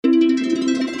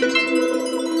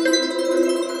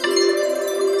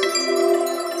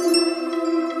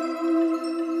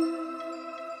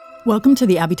Welcome to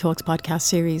the Abbey Talks podcast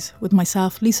series with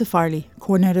myself, Lisa Farley,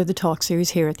 coordinator of the Talk series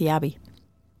here at the Abbey.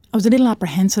 I was a little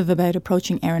apprehensive about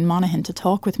approaching Erin Monaghan to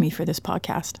talk with me for this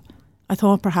podcast. I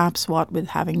thought perhaps what with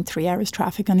having 3 hours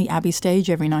traffic on the Abbey stage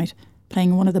every night,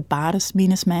 playing one of the baddest,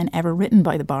 meanest men ever written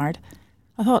by the Bard,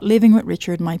 I thought living with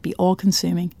Richard might be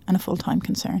all-consuming and a full-time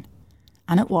concern.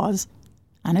 And it was,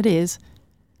 and it is,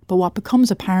 but what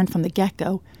becomes apparent from the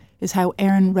get-go is how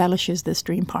Erin relishes this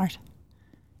dream part.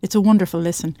 It's a wonderful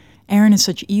listen. Erin is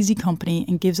such easy company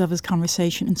and gives of his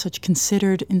conversation in such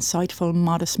considered, insightful,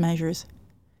 modest measures.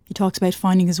 He talks about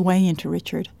finding his way into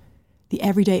Richard, the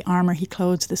everyday armour he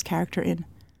clothes this character in,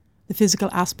 the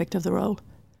physical aspect of the role,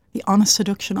 the honest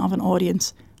seduction of an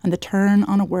audience, and the turn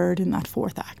on a word in that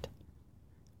 4th act.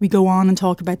 We go on and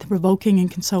talk about the provoking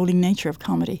and consoling nature of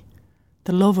comedy,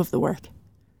 the love of the work,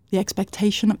 the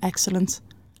expectation of excellence,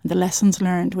 and the lessons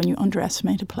learned when you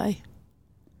underestimate a play.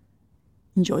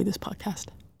 Enjoy this podcast.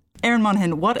 Erin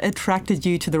Monaghan, what attracted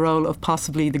you to the role of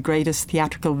possibly the greatest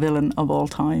theatrical villain of all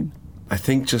time? I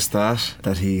think just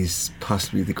that he's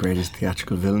possibly the greatest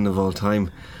theatrical villain of all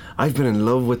time. I've been in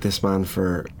love with this man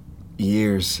for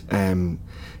years,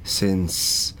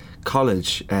 since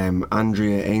college.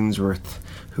 Andrea Ainsworth,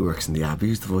 who works in the Abbey,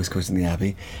 who's the voice coach in the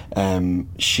Abbey,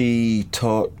 she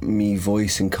taught me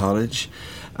voice in college,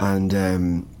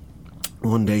 and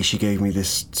one day she gave me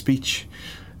this speech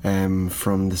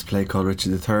from this play called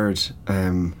Richard III,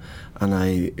 and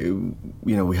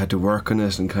we had to work on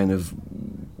it and kind of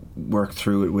work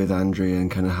through it with Andrea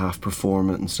and kind of half perform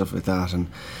it and stuff like that.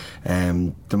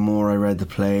 And the more I read the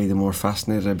play, the more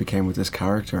fascinated I became with this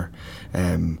character.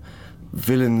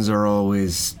 Villains are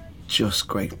always just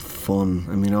great fun.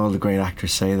 I mean, all the great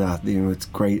actors say that. It's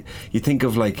great. You think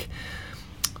of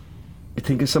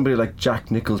somebody like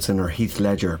Jack Nicholson or Heath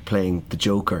Ledger playing the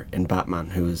Joker in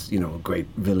Batman, who is, a great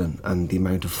villain, and the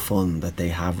amount of fun that they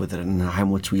have with it and how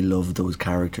much we love those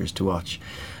characters to watch.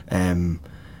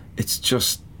 It's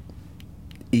just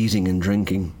eating and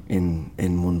drinking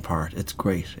in one part. It's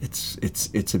great.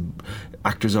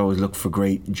 Actors always look for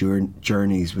great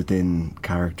journeys within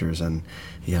characters, and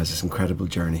he has this incredible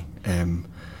journey.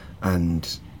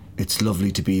 And it's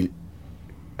lovely to be,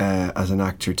 as an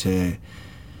actor, to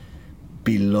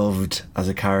be loved as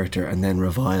a character and then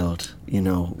reviled,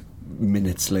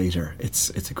 minutes later.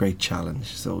 It's a great challenge.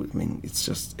 So, I mean, it's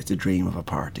a dream of a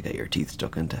part to get your teeth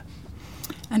stuck into.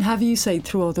 And have you, say,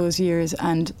 through all those years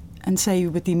and say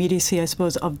with the immediacy, I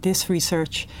suppose, of this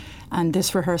research and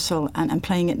this rehearsal and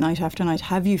playing it night after night,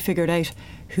 have you figured out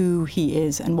who he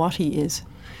is and what he is?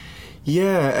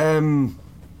 Yeah,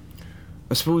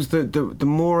 I suppose the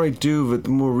more I do of it, the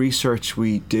more research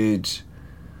we did.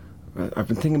 I've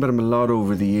been thinking about him a lot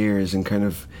over the years, and kind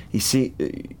of, you see,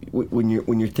 when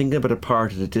you're thinking about a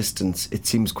part at a distance, it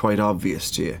seems quite obvious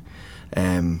to you.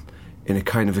 In a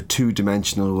kind of a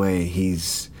 2-dimensional way,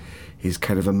 he's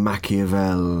kind of a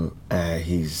Machiavel.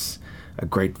 He's a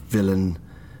great villain,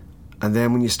 and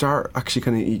then when you start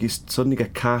actually you suddenly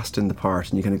get cast in the part,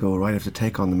 and you kind of go, right, I have to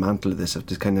take on the mantle of this. I have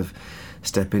to kind of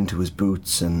step into his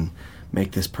boots and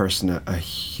make this person a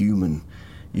human.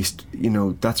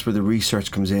 That's where the research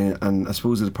comes in, and I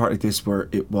suppose at a part like this where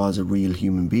it was a real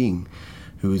human being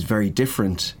who is very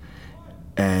different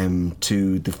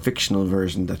to the fictional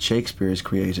version that Shakespeare has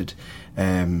created,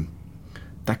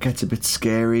 that gets a bit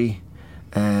scary.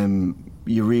 You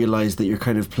realise that you're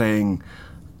kind of playing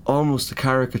almost a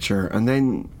caricature, and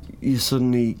then you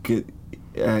suddenly get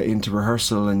into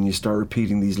rehearsal and you start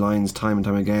repeating these lines time and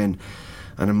time again,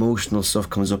 and emotional stuff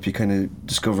comes up. You kind of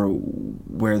discover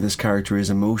where this character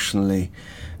is emotionally.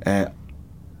 I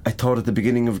thought at the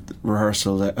beginning of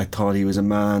rehearsal that I thought he was a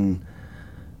man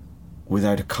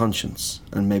without a conscience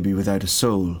and maybe without a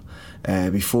soul.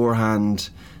 Before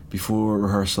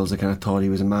rehearsals, I kind of thought he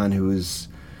was a man who was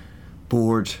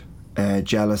bored,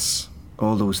 jealous,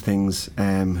 all those things,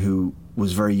 who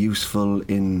was very useful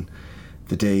in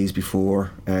the days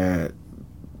before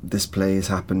this play has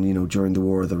happened, during the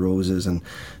War of the Roses, and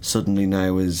suddenly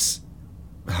now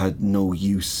had no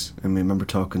use. I remember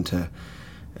talking to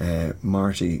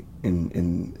Marty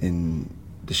in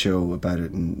the show about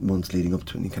it in months leading up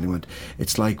to it, and he kind of went,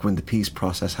 it's like when the peace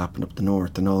process happened up the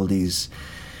north and all these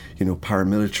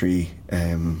paramilitary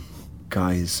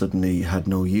guys suddenly had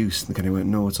no use, and kind of went,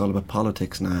 no, it's all about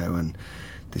politics now, and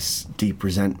this deep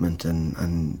resentment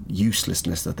and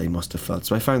uselessness that they must have felt.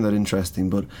 So I found that interesting.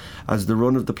 But as the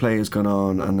run of the play has gone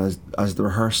on, and as the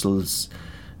rehearsals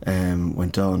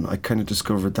went on, I kind of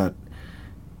discovered that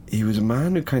he was a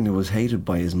man who kind of was hated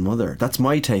by his mother. That's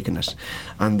my take on it,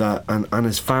 and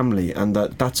his family, and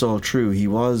that's all true. He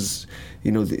was,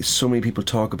 so many people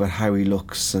talk about how he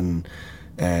looks, and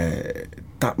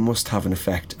that must have an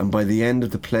effect. And by the end of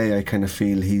the play, I kind of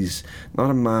feel he's not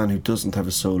a man who doesn't have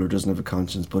a soul or doesn't have a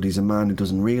conscience, but he's a man who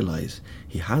doesn't realise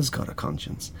he has got a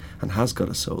conscience and has got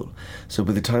a soul. So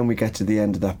by the time we get to the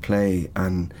end of that play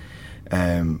and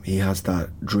he has that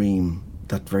dream,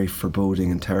 that very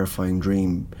foreboding and terrifying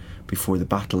dream before the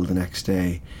battle the next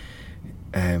day,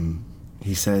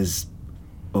 he says,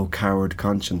 "O coward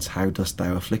conscience, how dost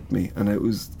thou afflict me?" And it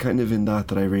was kind of in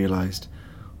that I realised,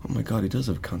 oh my God, he does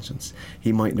have a conscience.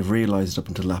 He mightn't have realised it up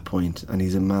until that point, and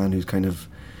he's a man who's kind of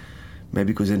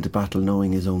maybe goes into battle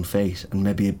knowing his own fate and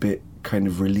maybe a bit kind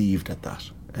of relieved at that,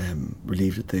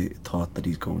 relieved at the thought that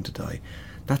he's going to die.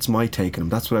 That's my take on him.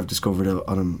 That's what I've discovered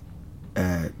on him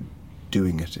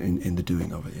doing it, in the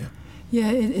doing of it, yeah.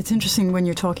 Yeah, it's interesting when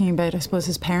you're talking about, I suppose,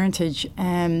 his parentage,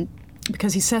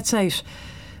 because he sets out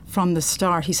from the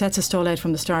start, he sets a stall out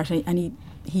from the start, and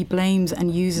he blames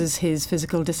and uses his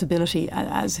physical disability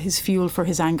as his fuel for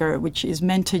his anger, which is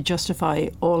meant to justify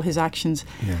all his actions.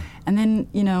 Yeah. And then,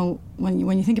 when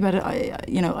you think about it,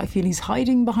 I feel he's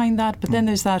hiding behind that. But then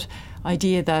there's that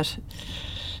idea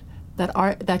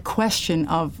that question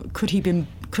of could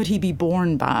he be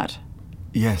born bad?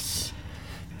 Yes,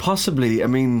 possibly. I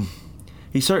mean,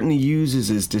 he certainly uses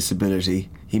his disability.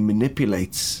 He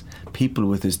manipulates people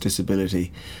with his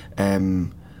disability.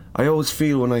 I always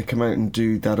feel when I come out and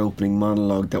do that opening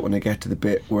monologue that when I get to the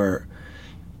bit where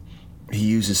he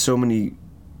uses so many,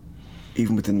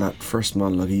 even within that first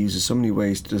monologue, he uses so many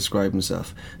ways to describe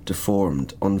himself: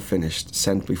 deformed, unfinished,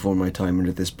 sent before my time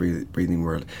into this breathing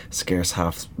world, scarce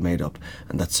half made up,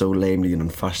 and that's so lamely and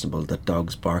unfashionable that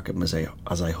dogs bark at me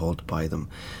as I halt by them.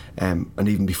 And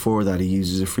even before that, he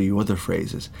uses a few other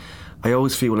phrases. I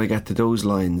always feel when I get to those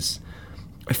lines,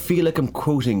 I feel like I'm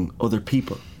quoting other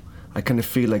people. I kind of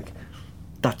feel like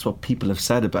that's what people have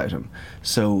said about him.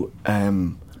 So,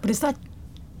 but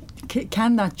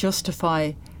can that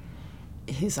justify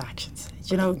his actions?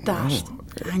 That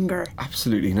anger?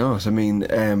 Absolutely not. I mean,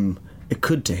 it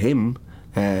could to him,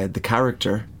 the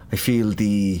character. I feel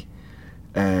the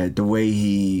way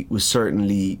he was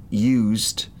certainly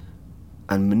used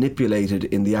and manipulated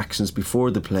in the actions before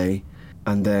the play,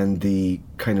 and then the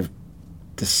kind of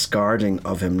discarding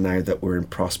of him now that we're in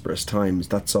prosperous times.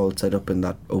 That's all set up in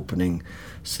that opening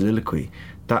soliloquy.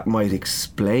 That might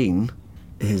explain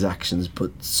his actions,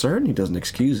 but certainly doesn't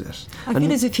excuse it. I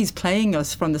feel as if he's playing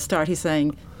us from the start. He's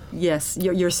saying, yes,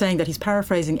 you're saying that he's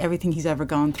paraphrasing everything he's ever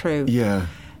gone through. Yeah.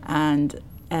 And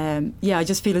I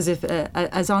just feel as if,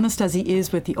 as honest as he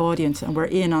is with the audience, and we're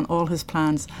in on all his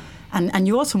plans, and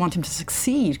you also want him to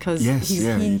succeed, because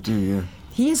you do, yeah.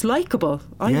 He is likeable.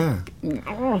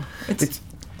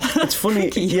 It's funny,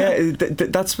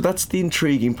 that's the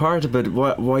intriguing part about it.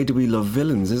 Why do we love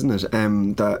villains, isn't it?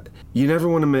 That you never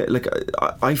want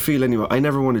to I feel anyway, I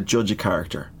never want to judge a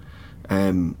character.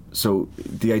 So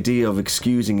the idea of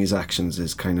excusing his actions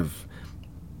is kind of,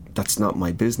 that's not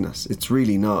my business. It's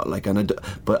really not.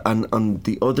 But on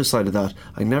the other side of that,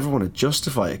 I never want to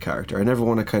justify a character. I never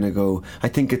want to kind of go. I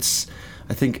think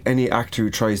any actor who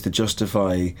tries to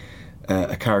justify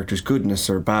a character's goodness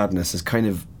or badness is kind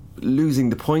of losing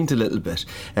the point a little bit.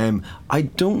 I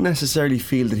don't necessarily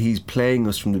feel that he's playing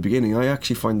us from the beginning. I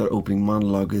actually find that opening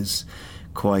monologue is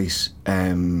quite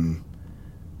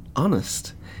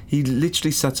honest. He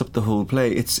literally sets up the whole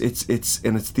play. It's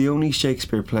the only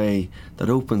Shakespeare play that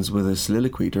opens with a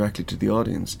soliloquy directly to the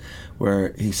audience,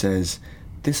 where he says,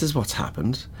 "This is what's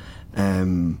happened.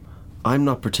 I'm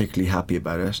not particularly happy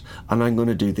about it, and I'm going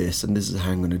to do this, and this is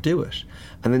how I'm going to do it."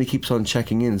 And then he keeps on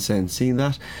checking in and saying, "See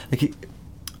that?"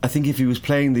 I think if he was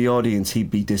playing the audience, he'd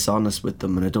be dishonest with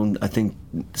them, and I think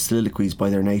soliloquies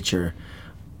by their nature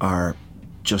are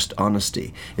just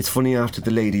honesty. It's funny after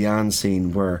the Lady Anne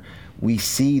scene where we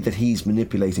see that he's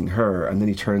manipulating her, and then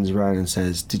he turns around and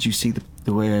says, "Did you see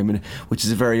the way I'm?" Which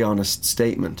is a very honest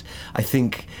statement. I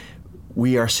think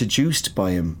we are seduced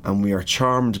by him and we are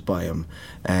charmed by him.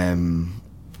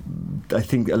 I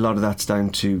think a lot of that's down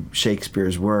to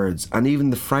Shakespeare's words, and even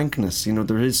the frankness.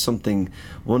 There is something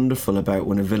wonderful about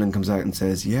when a villain comes out and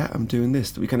says, "Yeah, I'm doing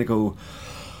this." We kind of go,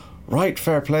 right,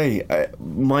 fair play.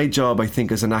 My job, I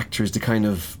think, as an actor is to kind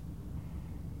of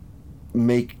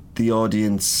make the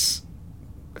audience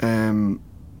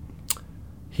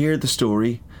hear the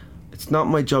story. It's not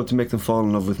my job to make them fall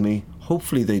in love with me.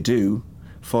 Hopefully they do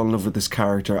fall in love with this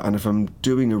character, and if I'm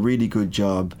doing a really good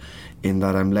job in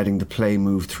that I'm letting the play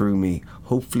move through me,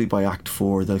 hopefully by Act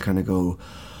 4 they'll kind of go,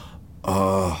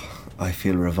 "Oh, I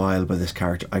feel reviled by this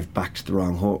character. I've backed the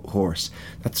wrong horse."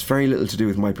 That's very little to do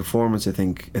with my performance, I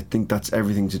think. I think that's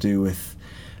everything to do with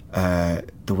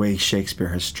the way Shakespeare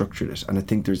has structured it. And I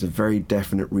think there's a very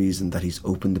definite reason that he's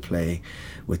opened the play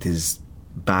with his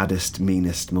baddest,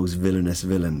 meanest, most villainous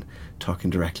villain talking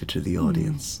directly to the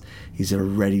audience. He's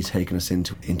already taken us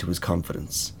into his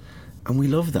confidence. And we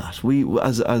love that. We,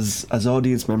 as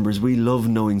audience members, we love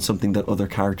knowing something that other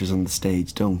characters on the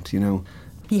stage don't, you know.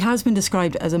 He has been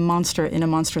described as a monster in a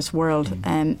monstrous world,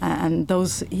 and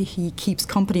those he keeps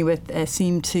company with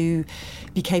seem to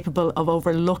be capable of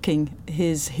overlooking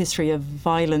his history of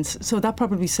violence. So that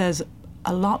probably says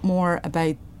a lot more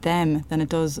about them than it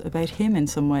does about him in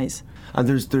some ways. And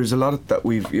there's a lot of that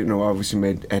we've, you know, obviously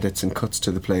made edits and cuts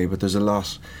to the play, but there's a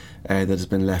lot that has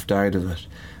been left out of it.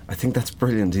 I think that's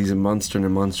brilliant. He's a monster in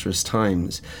monstrous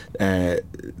times.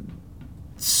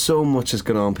 So much has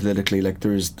gone on politically. Like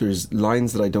there's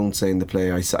lines that I don't say in the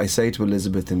play. I say to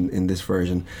Elizabeth in this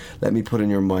version, let me put in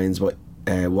your minds what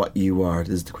you are,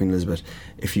 this is the Queen Elizabeth,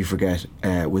 if you forget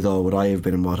with all what I have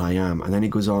been and what I am. And then he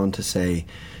goes on to say,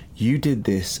 you did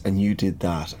this and you did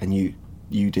that and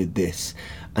you did this.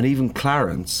 And even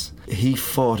Clarence, he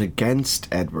fought against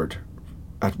Edward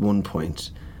at one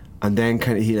point, and then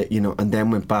and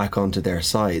then went back onto their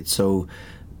side. So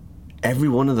every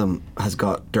one of them has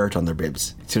got dirt on their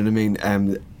bibs. Do you know what I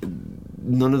mean?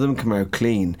 None of them come out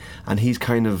clean. And he's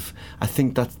kind of, I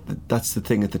think that's the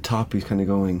thing at the top. He's kind of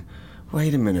going,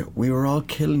 wait a minute, we were all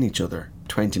killing each other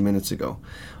 20 minutes ago.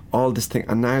 All this thing,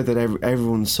 and now that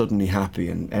everyone's suddenly happy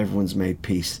and everyone's made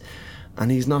peace, and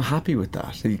he's not happy with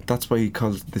that. That's why he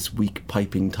calls it this weak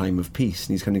piping time of peace.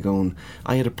 And he's kind of going,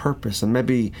 I had a purpose. And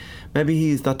maybe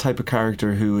he's that type of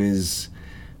character who is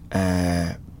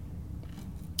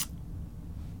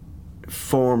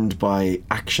formed by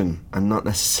action and not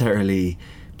necessarily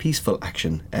peaceful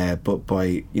action, but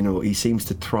by, you know, he seems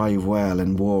to thrive well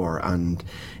in war and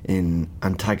in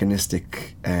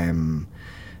antagonistic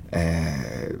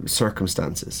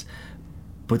circumstances.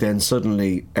 But then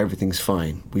suddenly everything's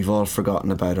fine. We've all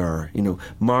forgotten about our, you know,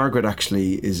 Margaret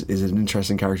actually is an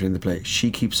interesting character in the play.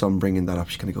 She keeps on bringing that up.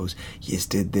 She kind of goes, yes,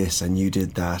 did this and you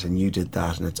did that and you did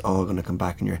that, and it's all going to come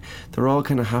back in they're all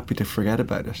kind of happy to forget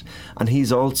about it. And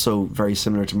he's also very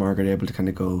similar to Margaret, able to kind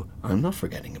of go, I'm not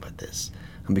forgetting about this.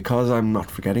 And because I'm not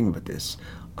forgetting about this,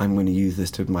 I'm going to use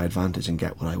this to my advantage and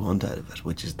get what I want out of it,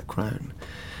 which is the crown.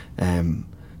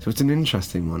 So it's an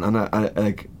interesting one. And I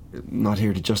like, not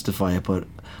here to justify it, but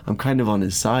I'm kind of on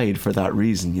his side for that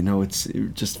reason. You know, it's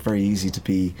just very easy to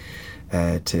be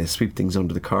to sweep things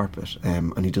under the carpet,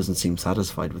 and he doesn't seem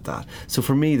satisfied with that. So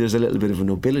for me, there's a little bit of a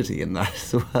nobility in that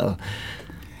as well.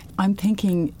 I'm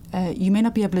thinking you may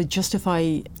not be able to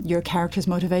justify your character's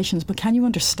motivations, but can you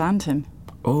understand him?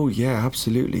 Oh yeah,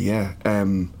 absolutely, yeah.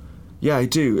 Yeah, I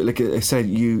do. Like I said,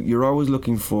 you're always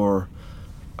looking for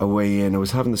a way in. I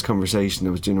was having this conversation, I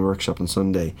was doing a workshop on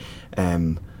Sunday,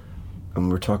 and we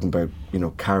were talking about, you know,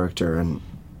 character and,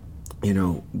 you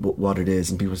know, what it is,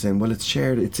 and people were saying, well, it's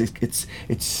shared,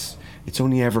 it's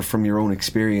only ever from your own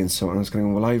experience. So I was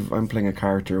going, well, I'm playing a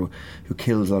character who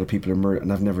kills a lot of people and murder,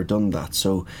 and I've never done that.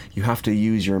 So you have to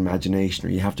use your imagination, or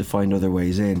you have to find other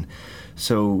ways in.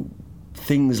 So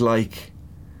things like,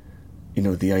 you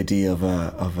know, the idea of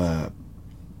a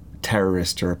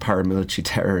terrorist or a paramilitary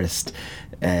terrorist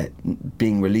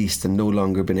being released and no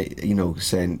longer been, you know,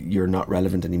 saying you're not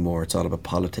relevant anymore, it's all about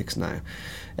politics now,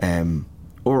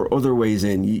 or other ways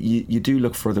in. You do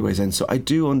look for other ways in. So I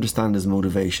do understand his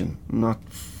motivation, not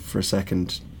for a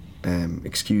second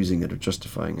excusing it or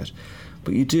justifying it,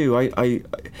 but you do. I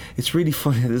it's really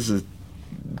funny. This is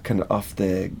kind of off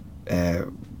the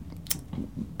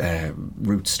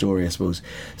root story, I suppose.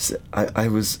 So I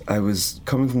was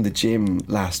coming from the gym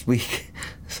last week.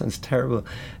 Sounds terrible.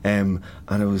 And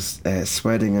I was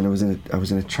sweating, and I was in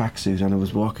a tracksuit, and I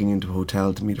was walking into a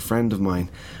hotel to meet a friend of mine,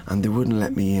 and they wouldn't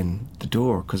let me in the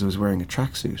door because I was wearing a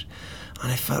tracksuit.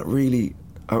 And I felt really,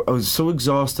 I was so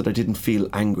exhausted. I didn't feel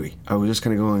angry. I was just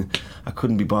kind of going, I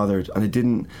couldn't be bothered, and it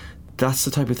didn't. That's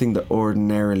the type of thing that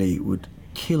ordinarily would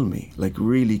kill me, like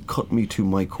really cut me to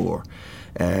my core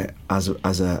as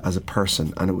a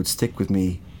person, and it would stick with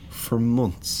me for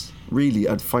months. Really,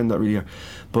 I'd find that really hard.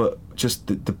 But just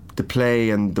the play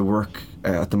and the work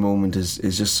at the moment is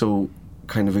just so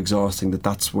kind of exhausting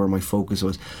that's where my focus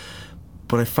was.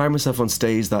 But I found myself on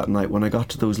stage that night when I got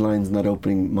to those lines in that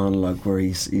opening monologue where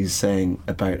he's saying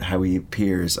about how he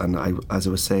appears, and as I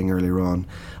was saying earlier on,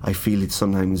 I feel it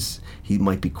sometimes he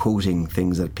might be quoting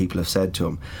things that people have said to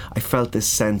him. I felt this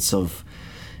sense of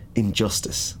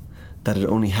injustice that had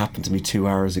only happened to me 2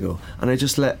 hours ago, and I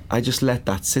just let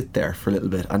that sit there for a little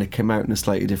bit, and it came out in a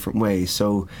slightly different way.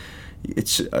 So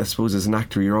it's, I suppose, as an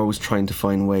actor, you're always trying to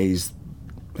find ways.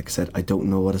 Like I said, I don't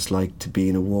know what it's like to be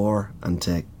in a war and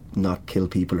to not kill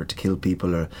people or to kill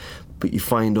people, but you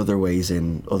find other ways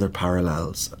in, other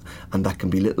parallels, and that can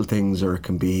be little things or it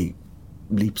can be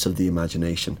leaps of the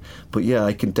imagination. But yeah,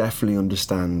 I can definitely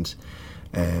understand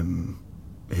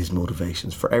his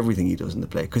motivations for everything he does in the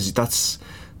play, because that's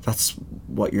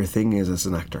what your thing is as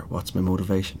an actor. What's my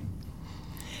motivation?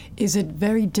 Is it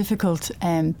very difficult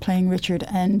playing Richard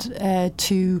and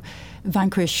to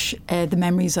vanquish the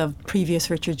memories of previous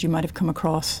Richards you might have come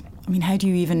across? I mean, how do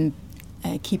you even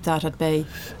keep that at bay?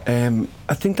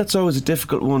 I think that's always a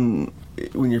difficult one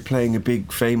when you're playing a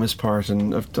big famous part,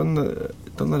 and I've done that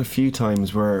a few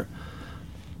times, where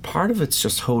part of it's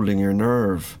just holding your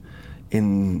nerve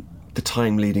in the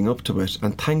time leading up to it.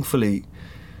 And thankfully,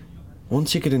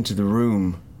 once you get into the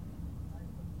room,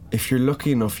 if you're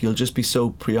lucky enough, you'll just be so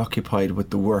preoccupied with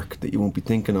the work that you won't be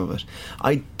thinking of it.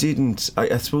 I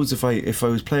suppose if I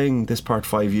was playing this part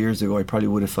 5 years ago, I probably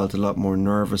would have felt a lot more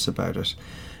nervous about it,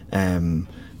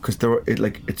 because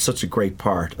it's such a great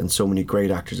part, and so many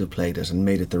great actors have played it and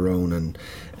made it their own, and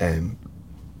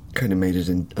kind of made it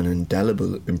an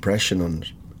indelible impression on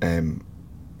it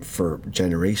for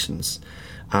generations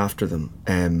after them.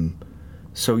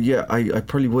 So yeah, I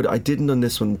probably would. I didn't on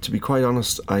this one, to be quite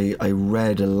honest. I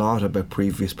read a lot about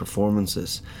previous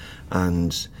performances,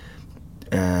 and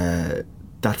that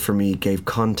for me gave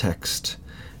context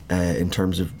in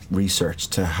terms of research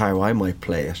to how I might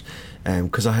play it,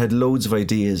 because I had loads of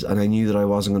ideas and I knew that I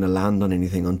wasn't going to land on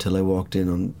anything until I walked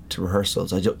in to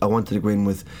rehearsals. I wanted to go in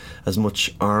with as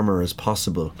much armour as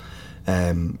possible,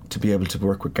 to be able to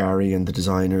work with Gary and the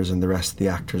designers and the rest of the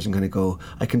actors and kind of go,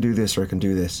 I can do this or I can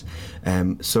do this.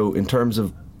 So in terms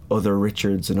of other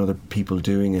Richards and other people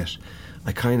doing it,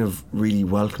 I kind of really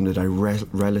welcomed it. I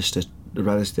relished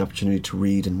the opportunity to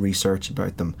read and research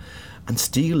about them and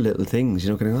steal little things,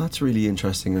 kind of, that's a really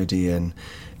interesting idea, and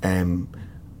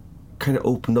kind of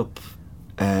opened up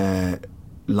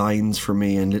lines for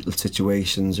me and little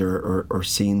situations or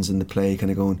scenes in the play, kind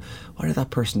of going, why did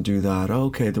that person do that? Oh,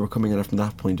 okay, they were coming at it from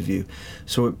that point of view.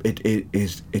 So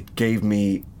it gave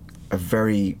me a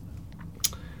very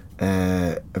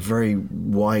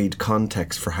wide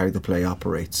context for how the play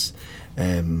operates,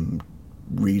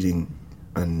 reading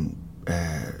and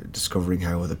discovering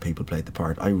how other people played the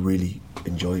part. I really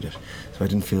enjoyed it, so I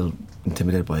didn't feel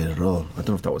intimidated by it at all. I don't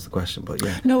know if that was the question, but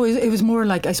yeah. No, it was more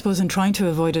like, I suppose, in trying to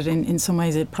avoid it, in some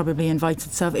ways it probably invites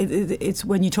itself. It's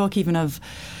when you talk even of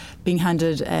being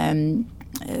handed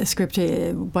a script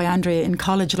by Andrea in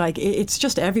college, like it's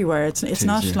just everywhere. It's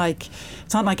not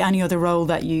like any other role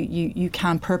that you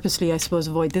can purposely, I suppose,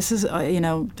 avoid. This is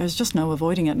there's just no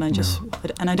avoiding it, and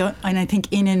I think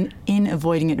in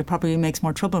avoiding it probably makes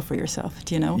more trouble for yourself.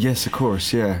 Do you know? Yes, of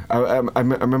course. Yeah, I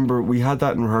remember we had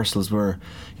that in rehearsals where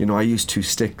I used 2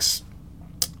 sticks,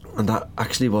 and that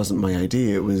actually wasn't my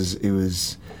idea.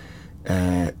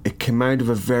 It came out of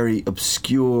a very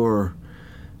obscure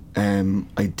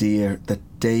idea that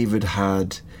David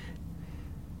had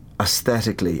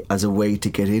aesthetically as a way to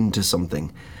get into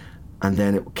something, and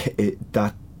then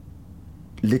that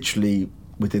literally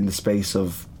within the space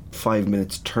of 5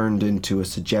 minutes turned into a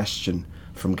suggestion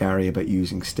from Gary about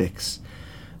using sticks,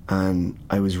 and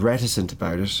I was reticent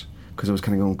about it because I was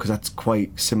kind of going, because that's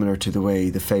quite similar to the way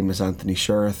the famous Anthony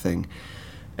Sher thing,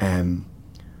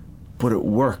 but it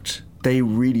worked. They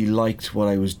really liked what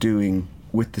I was doing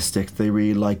with the sticks. They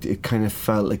really liked it. It kind of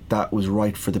felt like that was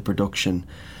right for the production,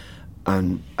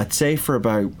 and I'd say for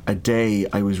about a day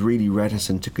I was really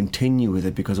reticent to continue with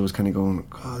it, because I was kind of going,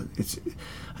 God,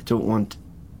 I don't want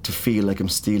to feel like I'm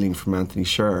stealing from Anthony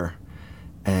Sher,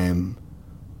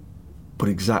 but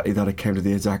exactly that, I came to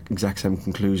the exact same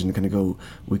conclusion, to kind of go,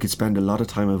 we could spend a lot of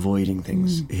time avoiding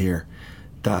things here,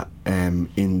 that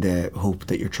in the hope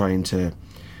that you're trying to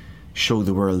show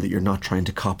the world that you're not trying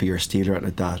to copy or steal or anything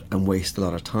like that and waste a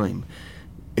lot of time.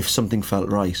 If something felt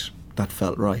right, that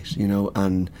felt right,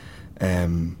 and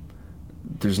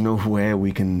there's no way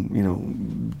we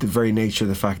can, the very nature of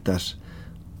the fact that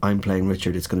I'm playing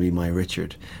Richard, it's going to be my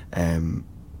Richard.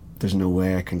 There's no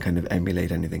way I can kind of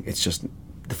emulate anything. It's just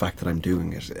the fact that I'm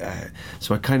doing it.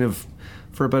 So I kind of,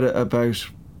 for about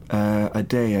a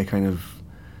day, I kind of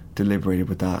deliberated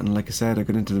with that, and like I said, I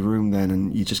got into the room then,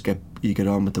 and you get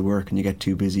on with the work, and you get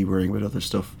too busy worrying about other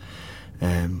stuff,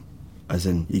 as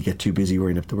in you get too busy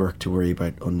worrying about the work to worry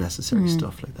about unnecessary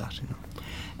stuff like that.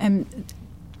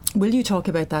 Will you talk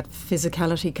about that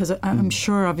physicality? Because I'm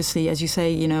sure, obviously, as you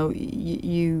say,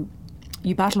 you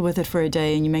battle with it for a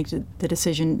day, and you make the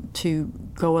decision to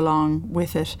go along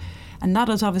with it, and that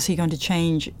is obviously going to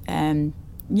change.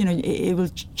 It will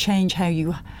change how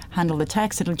you handle the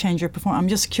text. It'll change your performance. I'm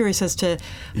just curious as to,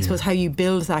 I suppose, how you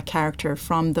build that character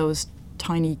from those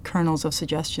tiny kernels of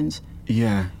suggestions?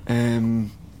 Yeah. I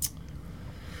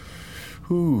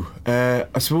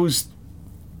suppose,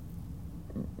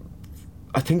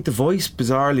 I think the voice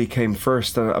bizarrely came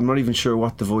first. I'm not even sure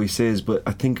what the voice is, but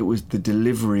I think it was the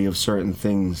delivery of certain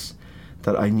things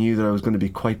that I knew that I was going to be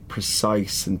quite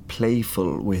precise and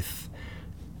playful with.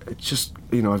 Just,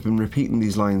 I've been repeating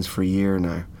these lines for a year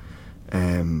now.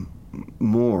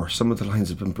 More. Some of the lines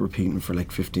I've been repeating for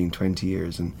like 15, 20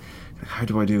 years. And how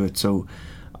do I do it? So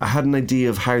I had an idea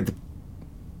of how the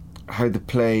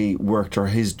play worked, or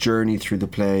his journey through the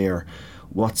play, or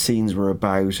what scenes were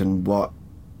about, and what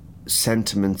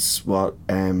sentiments, what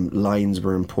lines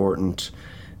were important,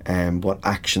 what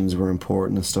actions were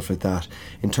important and stuff like that.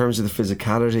 In terms of the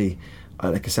physicality,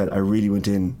 like I said, I really went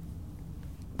in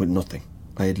with nothing.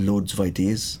 I had loads of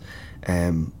ideas,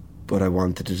 but I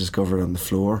wanted to discover it on the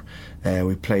floor.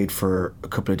 We played for a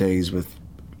couple of days with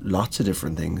lots of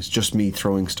different things, just me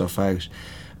throwing stuff out.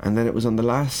 And then it was on the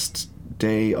last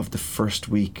day of the first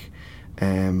week,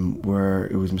 where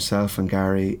it was myself and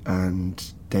Gary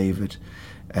and David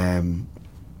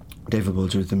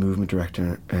Bulger, the movement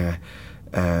director.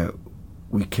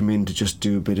 We came in to just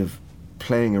do a bit of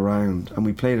playing around, and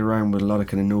we played around with a lot of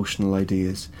kind of notional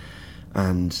ideas,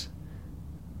 and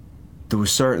there were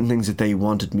certain things that they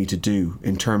wanted me to do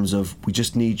in terms of, we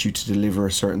just need you to deliver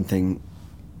a certain thing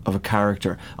of a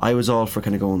character. I was all for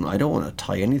kind of going, I don't want to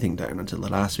tie anything down until the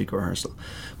last week rehearsal,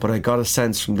 but I got a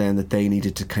sense from them that they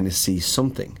needed to kind of see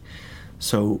something.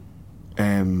 So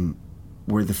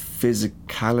where the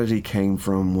physicality came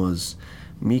from was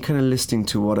me kind of listening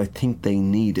to what I think they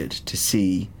needed to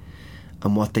see,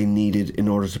 and what they needed in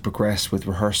order to progress with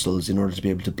rehearsals, in order to be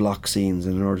able to block scenes,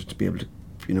 and in order to be able to,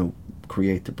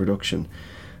 create the production.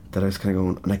 That I was kind of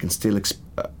going, and I can still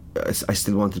I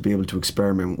still wanted to be able to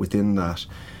experiment within that.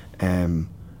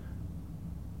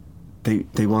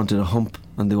 They wanted a hump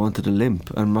and they wanted a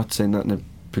limp. I'm not saying that in a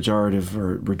pejorative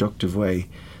or reductive way.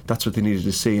 That's what they needed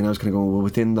to see, and I was kind of going, well,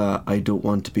 within that, I don't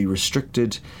want to be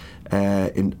restricted.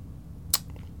 I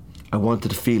wanted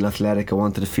to feel athletic. I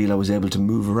wanted to feel I was able to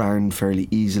move around fairly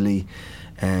easily.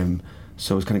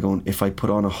 So I was kind of going, if I put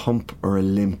on a hump or a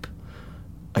limp,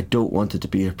 I don't want it to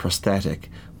be a prosthetic,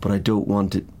 but I don't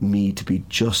want me to be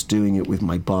just doing it with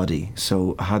my body.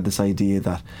 So I had this idea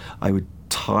that I would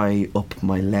tie up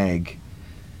my leg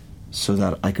so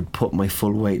that I could put my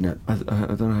full weight in it. I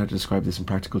don't know how to describe this in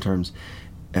practical terms.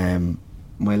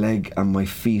 My leg and my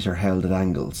feet are held at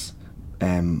angles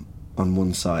on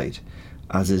one side,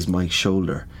 as is my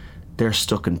shoulder. They're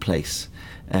stuck in place.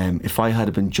 If I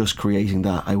had been just creating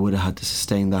that, I would have had to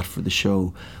sustain that for the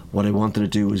show. What I wanted to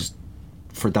do was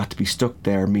for that to be stuck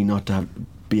there, me not to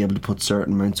be able to put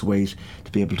certain amounts of weight,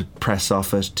 to be able to press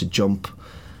off it, to jump,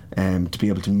 to be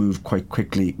able to move quite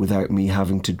quickly without me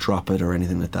having to drop it or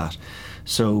anything like that.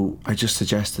 So I just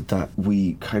suggested that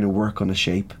we kind of work on a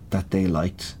shape that they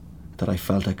liked, that I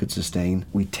felt I could sustain.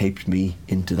 We taped me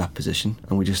into that position,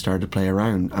 and we just started to play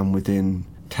around, and within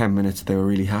 10 minutes they were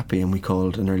really happy, and we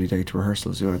called an early day to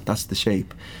rehearsals. That's the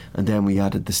shape. And then we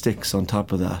added the sticks on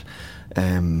top of that.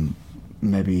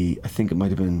 Maybe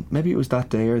it was that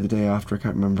day or the day after, I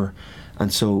can't remember.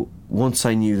 And so once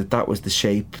I knew that was the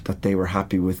shape that they were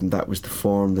happy with, and that was the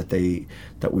form that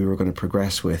we were going to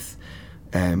progress with,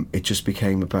 it just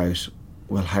became about,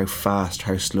 well, how fast,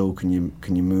 how slow can you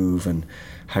move, and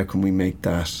how can we make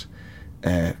that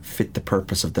fit the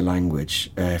purpose of the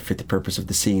language, fit the purpose of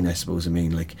the scene, I suppose. I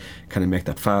mean, like, can I make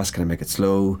that fast? Can I make it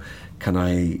slow? Can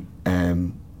I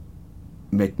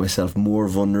make myself more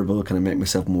vulnerable? Can I make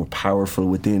myself more powerful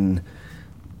within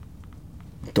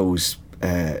those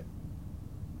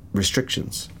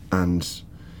restrictions? And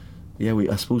yeah,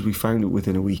 I suppose we found it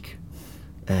within a week.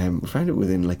 We found it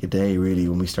within like a day, really,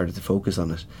 when we started to focus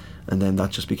on it, and then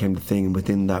that just became the thing. And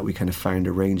within that, we kind of found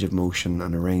a range of motion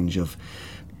and a range of.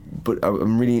 But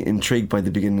I'm really intrigued by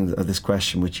the beginning of this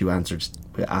question, which you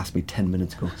asked me 10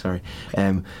 minutes ago, sorry,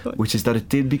 which is that it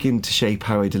did begin to shape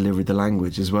how I delivered the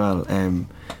language as well.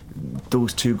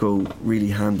 Those two go really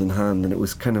hand in hand, and it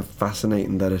was kind of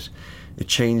fascinating that it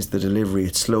changed the delivery.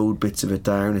 It slowed bits of it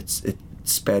down, it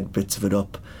sped bits of it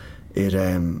up.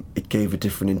 It gave a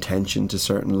different intention to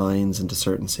certain lines and to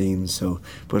certain scenes. So,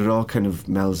 but it all kind of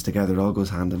melds together. It all goes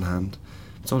hand in hand.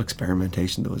 It's all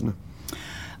experimentation, though, isn't it?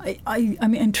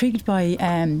 I'm intrigued by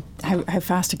how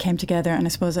fast it came together, and I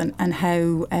suppose and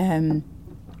how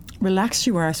relaxed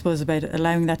you were, I suppose, about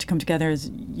allowing that to come together.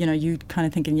 As you kind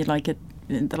of thinking you'd like it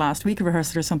in the last week of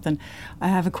rehearsal or something. I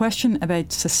have a question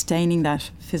about sustaining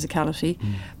that physicality,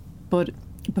 but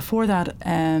before that,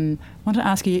 I want to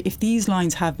ask you if these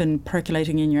lines have been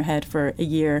percolating in your head for a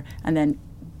year and then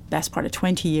best part of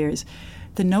 20 years.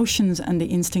 the notions and the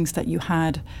instincts that you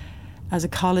had as a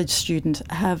college student,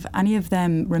 have any of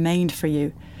them remained for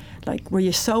you? Like, were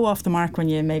you so off the mark when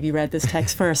you maybe read this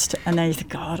text first, and then you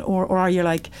think, God, or are you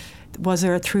like, was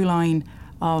there a through line,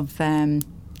 I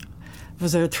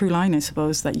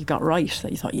suppose, that you got right,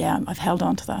 that you thought, yeah, I've held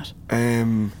on to that?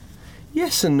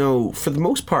 Yes and no. For the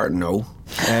most part, no.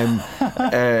 And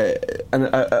I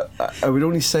would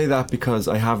only say that because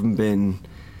I haven't been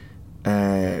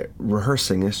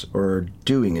rehearsing it or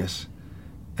doing it.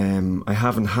 I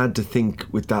haven't had to think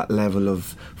with that level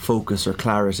of focus or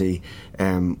clarity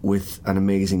with an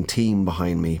amazing team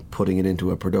behind me putting it into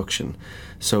a production.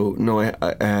 So no,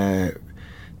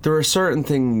 there are certain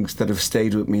things that have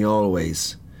stayed with me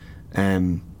always,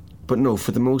 but no,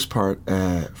 for the most part,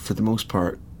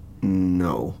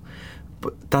 no.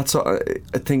 But that's all,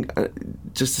 I think.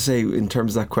 Just to say, in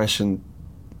terms of that question,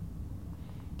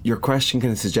 your question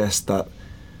kind of suggests that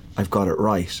I've got it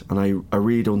right, and I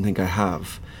really don't think I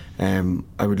have.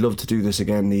 I would love to do this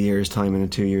again in a year's time, and in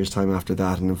 2 years' time after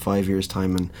that, and in 5 years'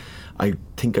 time, and I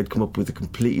think I'd come up with a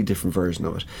completely different version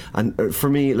of it. And for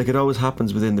me, like, it always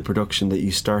happens within the production that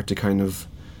you start to kind of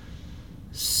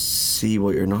see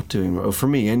what you're not doing. Or for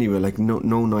me anyway, like no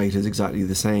night is exactly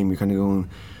the same. You're kind of going,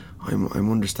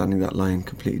 I'm understanding that line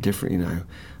completely differently now,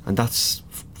 and that's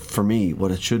for me what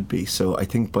it should be. So I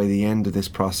think by the end of this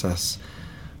process,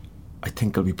 I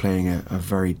think I'll be playing a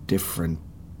very different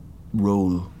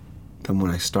role than when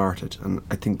I started, and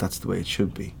I think that's the way it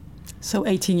should be. So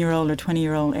 18-year-old or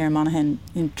 20-year-old Erin Monaghan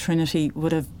in Trinity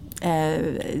would have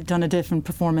done a different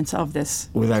performance of this,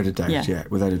 without a doubt. Yeah,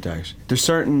 without a doubt. There's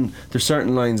certain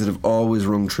lines that have always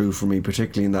rung true for me,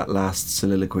 particularly in that last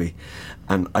soliloquy,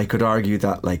 and I could argue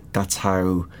that, like, that's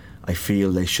how I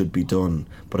feel they should be done,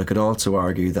 but I could also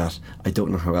argue that I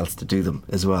don't know how else to do them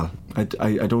as well. I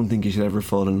don't think you should ever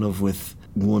fall in love with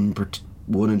one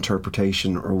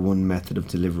interpretation or one method of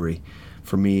delivery.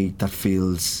 For me, that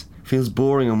feels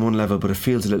boring on one level, but it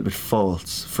feels a little bit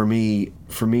false. For me,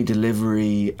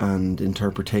 delivery and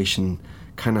interpretation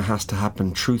kind of has to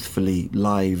happen truthfully,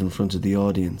 live in front of the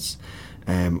audience,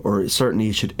 or certainly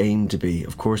it should aim to be.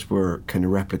 Of course, we're kind of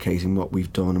replicating what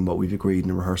we've done and what we've agreed in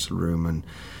a rehearsal room and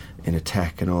in a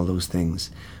tech and all those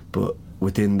things, but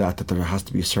within that there has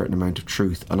to be a certain amount of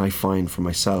truth. And I find for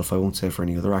myself, I won't say for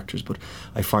any other actors, but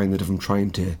I find that if I'm trying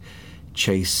to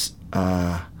chase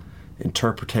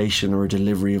interpretation or a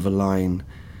delivery of a line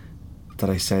that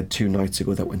I said 2 nights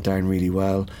ago that went down really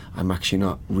well, I'm actually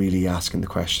not really asking the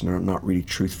question, or I'm not really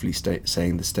truthfully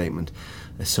saying the statement.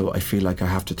 So I feel like I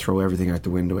have to throw everything out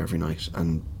the window every night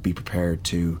and be prepared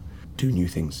to do new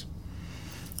things.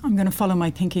 I'm going to follow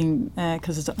my thinking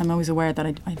because I'm always aware that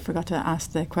I forgot to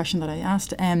ask the question that I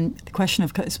asked. The question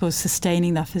of, I suppose,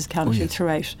 sustaining that physicality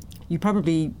throughout. You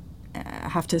probably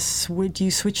have to switch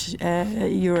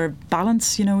your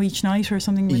balance, each night or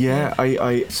something?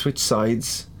 I switch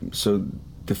sides. So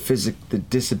the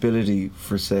disability,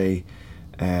 for say,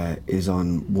 is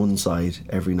on one side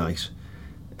every night.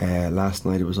 Last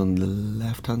night it was on the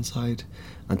left-hand side,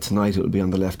 and tonight it will be on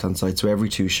the left-hand side. So every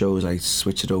 2 shows I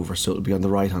switch it over, so it'll be on the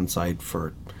right-hand side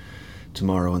for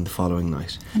tomorrow and the following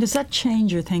night. And does that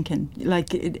change your thinking? Like,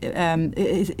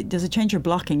 does it change your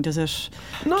blocking? Does it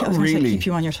not really keep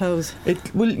you on your toes?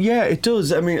 It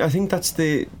does. I mean, I think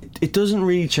it doesn't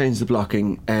really change the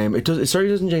blocking. It certainly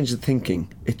doesn't change the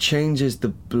thinking. It changes the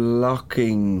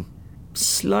blocking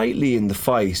slightly in the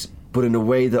fight, but in a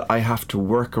way that I have to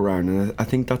work around. And I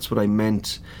think that's what I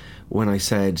meant when I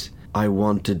said I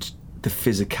wanted the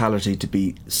physicality to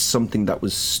be something that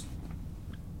was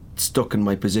stuck in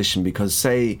my position. Because,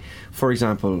 say, for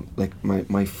example, like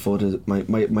my foot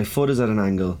is at an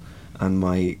angle and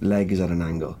my leg is at an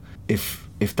angle. If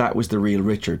that was the real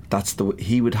Richard,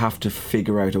 he would have to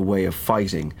figure out a way of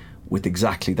fighting with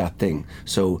exactly that thing.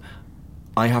 So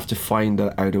I have to find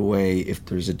out a way, if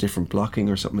there's a different blocking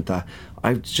or something like that,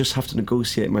 I just have to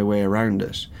negotiate my way around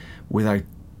it without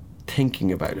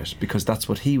thinking about it, because that's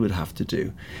what he would have to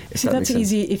do. See, that's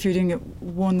easy if you're doing it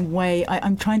one way.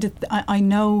 I'm trying to. I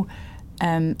know,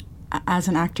 as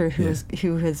an actor who's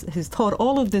thought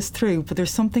all of this through, but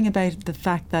there's something about the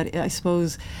fact that, I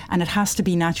suppose, and it has to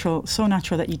be natural, so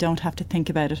natural that you don't have to think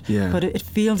about it. Yeah. But it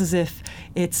feels as if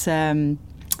it's an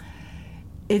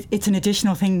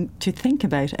additional thing to think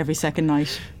about every second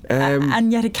night,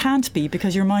 and yet it can't be,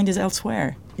 because your mind is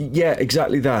elsewhere. Yeah,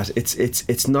 exactly that.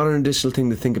 It's not an additional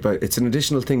thing to think about. It's an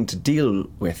additional thing to deal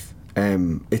with.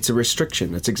 It's a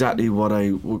restriction. It's exactly what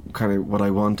I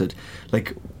wanted.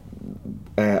 Like,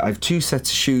 I have 2 sets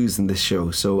of shoes in this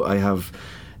show, so I have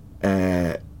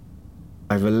a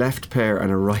left pair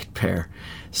and a right pair.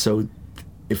 So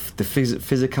if the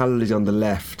physicality is on the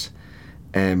left,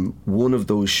 one of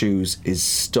those shoes is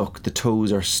stuck. The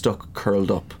toes are stuck,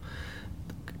 curled up,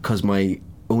 because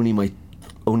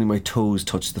only my toes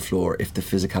touch the floor if the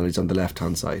physicality is on the left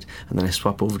hand side, and then I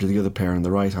swap over to the other pair on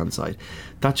the right hand side.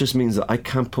 That just means that I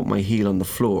can't put my heel on the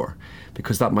floor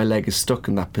because my leg is stuck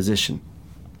in that position.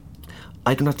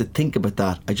 I don't have to think about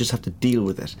that. I just have to deal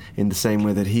with it in the same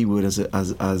way that he would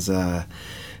as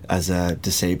a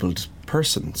disabled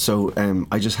person. So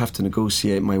I just have to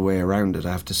negotiate my way around it.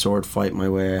 I have to sword fight my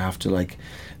way. I have to like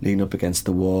lean up against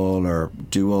the wall or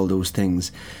do all those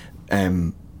things.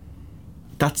 I'm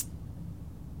not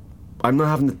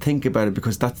having to think about it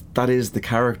because that is the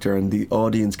character, and the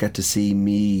audience get to see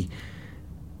me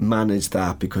manage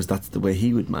that because that's the way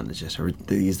he would manage it, or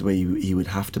is the way he would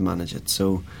have to manage it.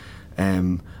 So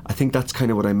I think that's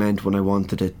kind of what I meant when I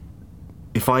wanted it.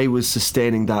 If I was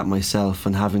sustaining that myself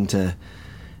and having to,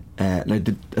 I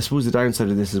suppose the downside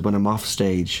of this is when I'm off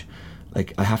stage,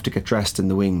 like I have to get dressed in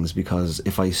the wings, because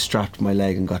if I strapped my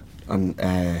leg and got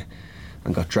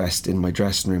dressed in my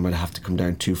dressing room, I'd have to come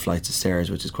down 2 flights of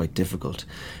stairs, which is quite difficult.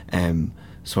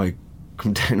 So I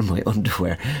come down in my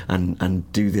underwear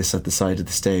and do this at the side of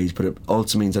the stage, but it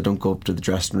also means I don't go up to the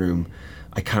dressing room.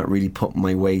 I can't really put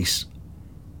my weight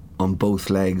on both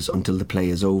legs until the play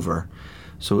is over.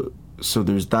 So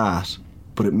there's that,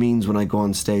 but it means when I go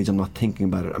on stage I'm not thinking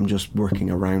about it, I'm just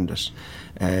working around it.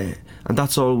 And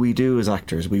that's all we do as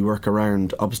actors. We work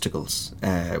around obstacles.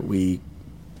 We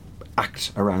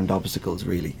act around obstacles,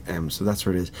 really. So that's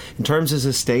what it is. In terms of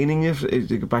sustaining it,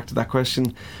 to go back to that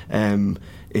question,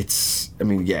 it's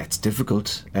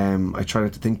difficult. I try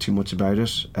not to think too much about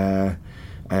it.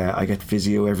 I get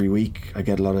physio every week. I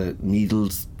get a lot of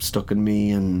needles stuck in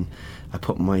me, and I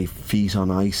put my feet on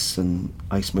ice and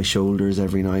ice my shoulders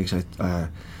every night. I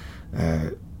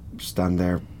stand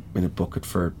there in a bucket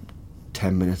for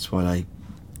 10 minutes while I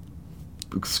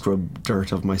scrub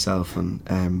dirt off myself,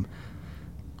 and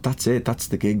that's it. That's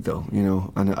the gig, though, you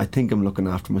know. And I think I'm looking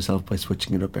after myself by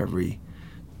switching it up every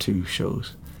 2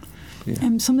 shows.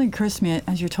 Yeah. Something occurs to me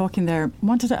as you're talking there. I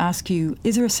wanted to ask you: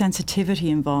 is there a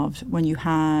sensitivity involved when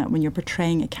you're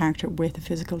portraying a character with a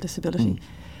physical disability?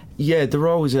 Yeah, there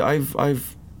always is.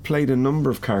 I've played a number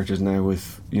of characters now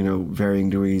with, you know, varying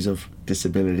degrees of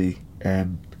disability. I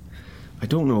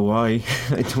don't know why.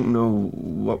 I don't know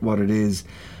what it is.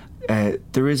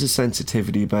 There is a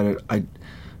sensitivity about it.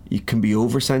 You can be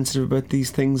oversensitive about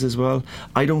these things as well.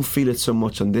 I don't feel it so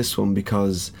much on this one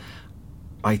because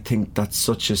I think that's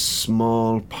such a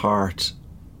small part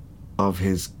of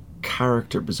his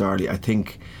character, bizarrely. I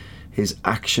think his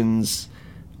actions,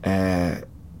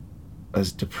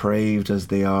 as depraved as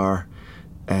they are,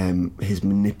 his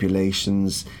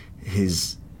manipulations,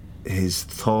 his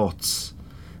thoughts,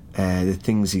 the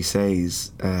things he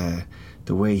says,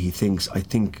 the way he thinks, I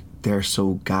think they're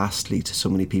so ghastly to so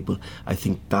many people. I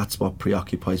think that's what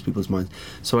preoccupies people's minds.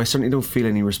 So I certainly don't feel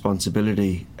any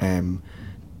responsibility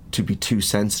to be too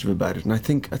sensitive about it. And I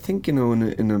think you know,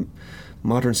 in a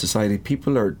modern society,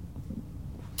 people are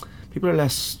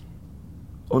less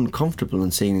uncomfortable in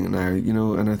seeing it now, you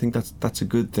know, and I think that's a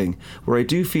good thing. Where I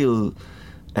do feel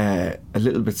a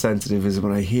little bit sensitive is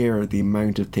when I hear the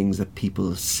amount of things that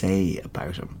people say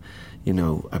about him, you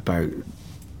know,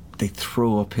 they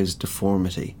throw up his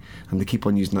deformity, and they keep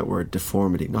on using that word,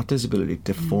 deformity, not disability,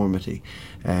 deformity,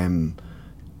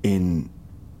 in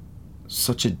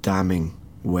such a damning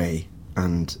way,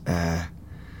 and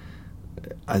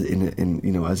in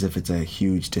you know, as if it's a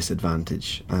huge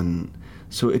disadvantage. And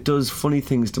so it does funny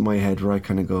things to my head where I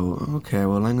kind of go, okay,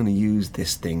 well, I'm going to use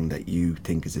this thing that you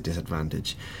think is a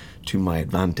disadvantage to my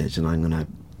advantage, and I'm going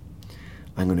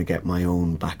to get my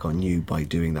own back on you by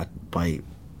doing that, by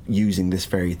using this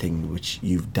very thing which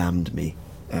you've damned me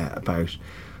about.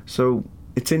 So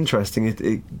it's interesting.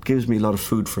 It gives me a lot of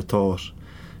food for thought.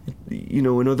 You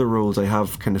know, in other roles I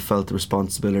have kind of felt the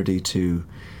responsibility to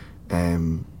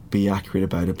be accurate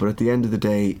about it, but at the end of the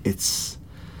day,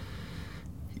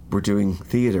 we're doing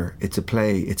theatre, it's a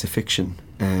play, it's a fiction,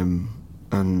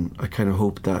 and I kind of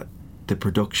hope that the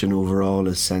production overall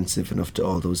is sensitive enough to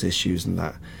all those issues, and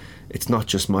that it's not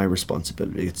just my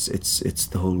responsibility, it's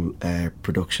the whole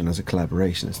production as a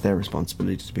collaboration. It's their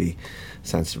responsibility to be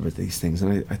sensitive with these things,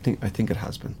 and I think it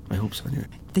has been. I hope so anyway.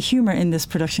 The humour in this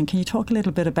production, can you talk a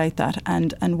little bit about that,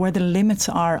 and where the limits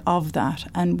are of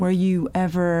that, and were you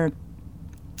ever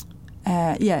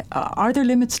are there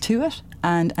limits to it,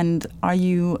 and are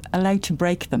you allowed to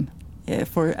break them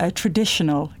for a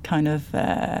traditional kind of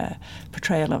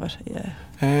portrayal of it?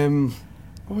 I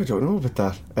don't know about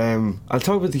that. I'll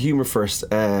talk about the humour first.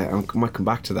 I might come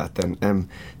back to that then.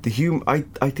 The humour, I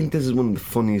think this is one of the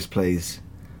funniest plays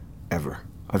ever.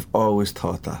 I've always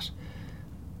thought that.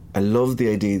 I love the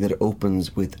idea that it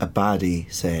opens with a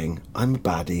baddie saying, I'm a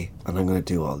baddie and I'm going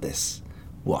to do all this.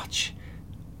 Watch.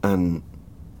 And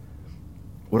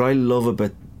what I love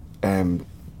about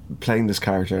playing this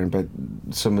character and about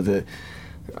some of the...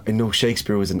 I know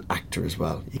Shakespeare was an actor as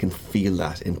well. You can feel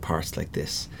that in parts like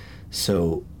this.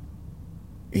 So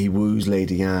he woos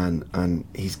Lady Anne and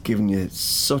he's given you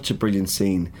such a brilliant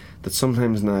scene that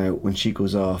sometimes now when she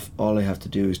goes off, all I have to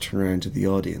do is turn around to the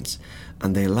audience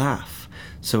and they laugh.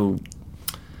 So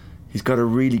he's got a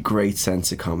really great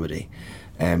sense of comedy.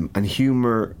 And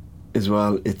humour as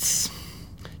well,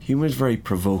 humour is very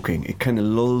provoking. It kind of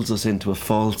lulls us into a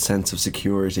false sense of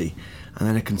security, and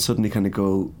then it can suddenly kind of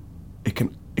go, it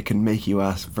can make you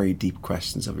ask very deep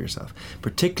questions of yourself,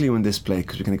 particularly when this play,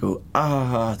 because you're going to go,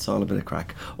 it's all a bit of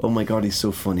crack. Oh my God, he's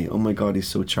so funny. Oh my God, he's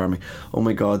so charming. Oh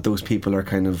my God, those people are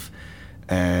kind of,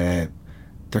 they're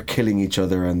killing each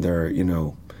other and they're, you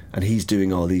know, and he's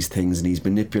doing all these things and he's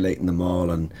manipulating them all,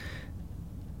 and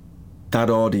that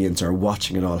audience are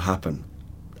watching it all happen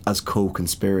as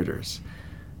co-conspirators.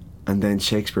 And then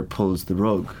Shakespeare pulls the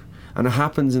rug, and it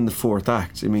happens in the fourth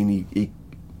act. I mean, the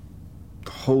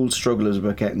whole struggle is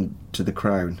about getting to the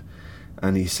crown,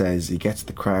 and he gets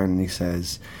the crown and he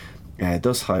says,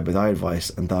 thus high by thy advice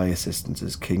and thy assistance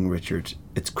is King Richard.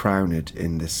 It's crowned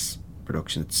in this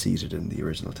production, it's seated in the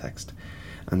original text.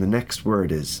 And the next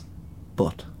word is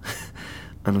but.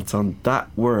 And it's on that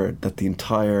word that the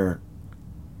entire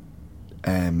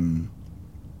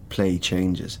play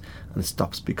changes, and it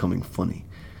stops becoming funny,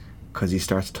 because he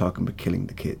starts talking about killing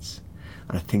the kids.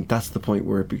 And I think that's the point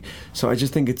where so I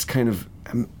just think it's kind of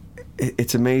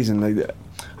it's amazing. Like,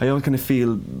 I always kind of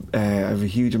feel I have a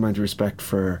huge amount of respect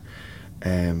for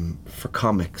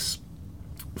comics,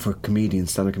 for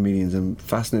comedians, stand-up comedians. I'm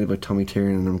fascinated by Tommy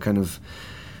Tiernan, and I'm kind of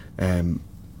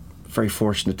very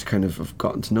fortunate to kind of have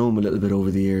gotten to know him a little bit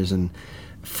over the years. And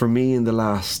for me, in the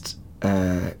last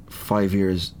 5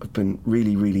 years, I've been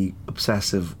really, really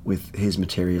obsessive with his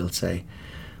material, say,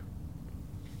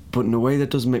 but in a way that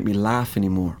doesn't make me laugh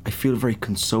anymore. I feel very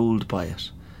consoled by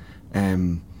it.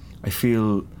 I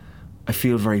feel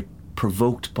very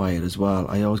provoked by it as well.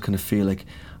 I always kind of feel like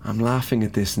I'm laughing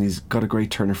at this and he's got a great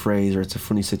turn of phrase, or it's a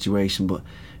funny situation, but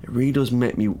it really does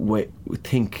make me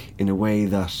think in a way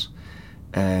that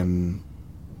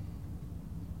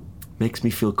makes me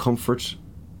feel comfort,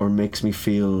 or makes me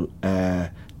feel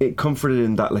comforted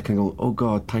in that, like, I go, oh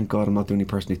God, thank God I'm not the only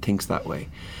person who thinks that way.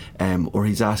 Or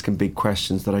he's asking big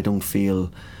questions that I don't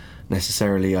feel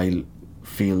necessarily I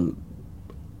feel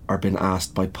are being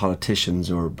asked by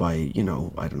politicians or by, you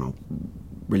know, I don't know,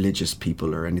 religious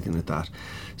people or anything like that.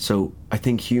 So I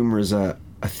think humour is a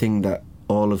thing that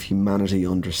all of humanity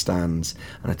understands,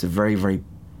 and it's a very, very,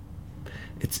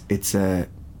 it's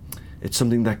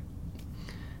something that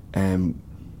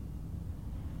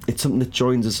it's something that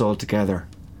joins us all together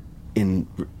in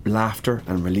laughter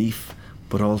and relief,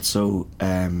 but also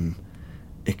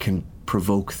it can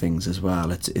provoke things as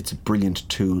well. It's a brilliant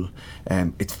tool.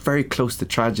 It's very close to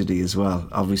tragedy as well.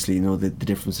 Obviously, you know, the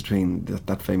difference between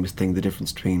that famous thing, the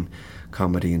difference between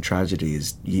comedy and tragedy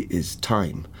is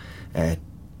time.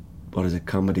 What is it?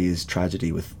 Comedy is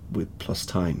tragedy with plus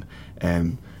time.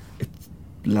 It's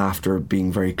laughter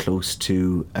being very close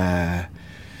to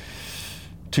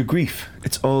grief.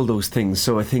 It's all those things.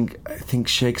 So I think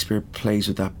Shakespeare plays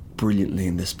with that brilliantly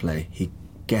in this play. He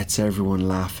gets everyone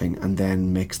laughing and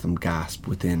then makes them gasp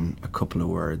within a couple of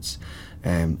words.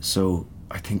 So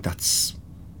I think it's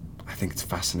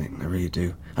fascinating. I really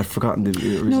do. I'd forgotten the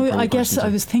original. No, I guess I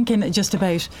was thinking just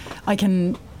about, I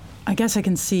guess I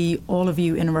can see all of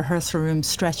you in a rehearsal room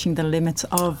stretching the limits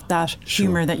of that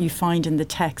humour that you find in the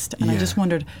text. And I just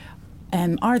wondered,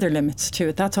 are there limits to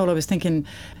it? That's all I was thinking.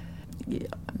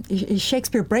 Is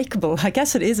Shakespeare breakable? I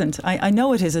guess it isn't. I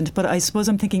know it isn't, but I suppose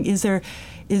I'm thinking, is there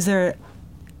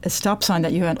a stop sign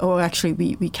that you went, oh, actually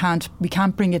we can't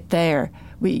bring it there.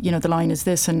 The line is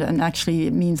this and actually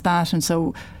it means that, and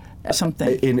so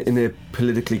something. In a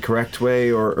politically correct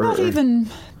way, or not even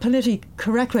politically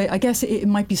correct way. I guess it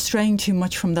might be straying too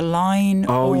much from the line,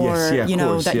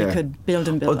 you could build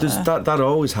and build. That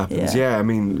always happens. Yeah, I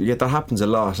mean, that happens a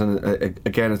lot, and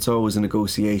again, it's always a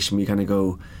negotiation. We kind of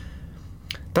go.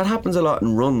 That happens a lot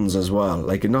in runs as well,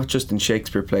 like not just in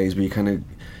Shakespeare plays, but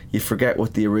you forget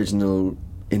what the original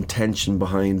intention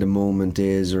behind a moment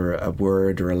is, or a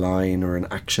word or a line or an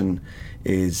action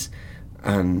is,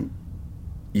 and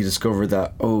you discover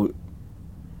that oh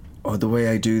the way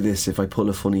I do this, if I pull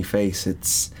a funny face,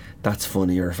 that's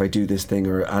funny, or if I do this thing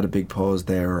or add a big pause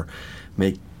there or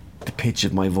make the pitch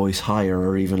of my voice higher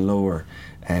or even lower,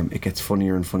 it gets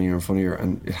funnier and funnier and funnier,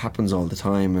 and it happens all the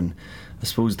time. And I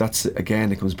suppose that's,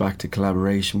 again, it comes back to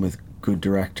collaboration with good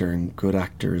director and good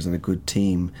actors and a good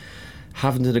team,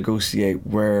 having to negotiate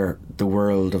where the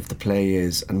world of the play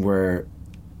is and where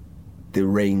the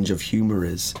range of humour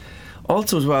is.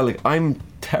 Also as well, like, I'm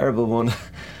terrible one.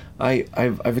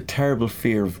 I've a terrible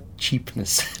fear of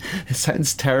cheapness. It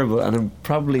sounds terrible, and I'm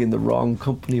probably in the wrong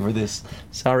company for this.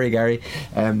 Sorry, Gary.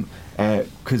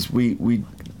 Because we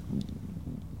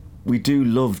do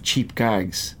love cheap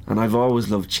gags, and I've always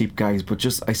loved cheap gags, but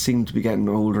just I seem to be getting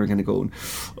older and kind of going,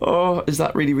 oh, is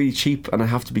that really, really cheap? And I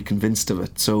have to be convinced of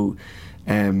it. So,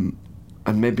 and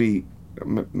maybe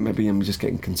I'm just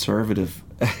getting conservative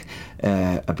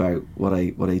about what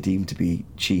I deem to be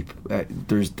cheap.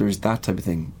 There's that type of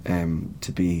thing.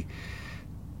 To be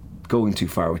going too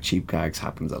far with cheap gags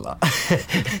happens a lot.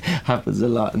 Happens a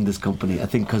lot in this company. I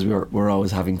think because we're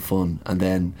always having fun, and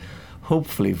then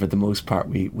hopefully for the most part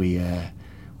we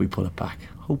pull it back.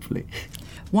 Hopefully.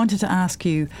 Wanted to ask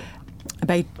you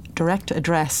about direct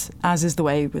address, as is the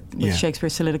way with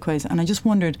Shakespeare's soliloquies, and I just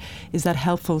wondered, is that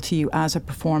helpful to you as a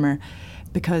performer?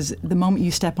 Because the moment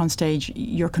you step on stage,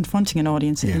 you're confronting an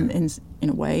audience in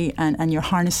a way, and you're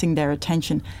harnessing their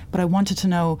attention. But I wanted to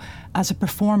know, as a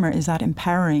performer, is that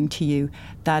empowering to you,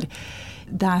 that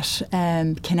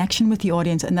connection with the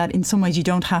audience, and that in some ways you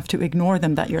don't have to ignore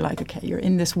them, that you're like, okay, you're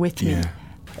in this with me?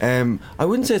 I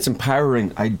wouldn't say it's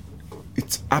empowering.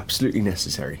 It's absolutely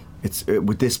necessary. It's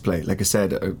with this play, like I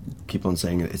said, I keep on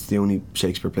saying it, it's the only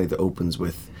Shakespeare play that opens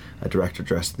with a director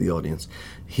address to the audience.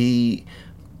 He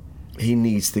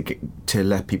needs to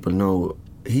let people know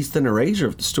he's the narrator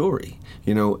of the story.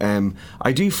 You know,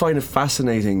 I do find it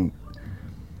fascinating.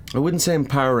 I wouldn't say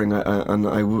empowering, and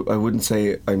I wouldn't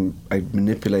say I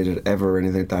manipulate it ever or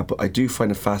anything like that, but I do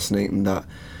find it fascinating that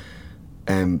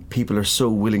people are so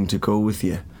willing to go with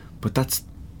you. But that's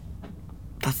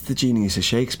the genius of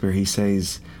Shakespeare. He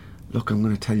says, look, I'm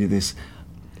going to tell you this.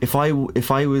 If I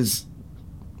was,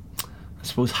 I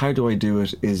suppose, how do I do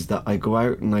it is that I go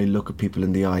out and I look at people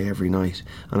in the eye every night,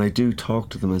 and I do talk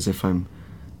to them as if I'm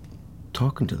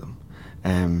talking to them.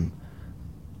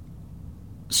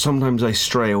 Sometimes I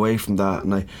stray away from that,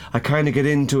 and I kind of get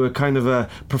into a kind of a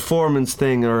performance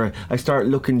thing, or I start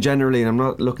looking generally, and I'm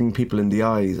not looking people in the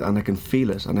eyes, and I can feel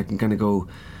it, and I can kind of go,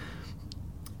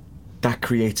 that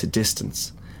creates a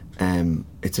distance.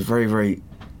 It's a very, very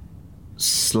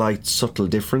slight, subtle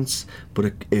difference,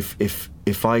 but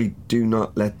if I do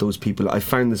not let those people, I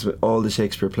found this with all the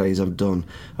Shakespeare plays I've done,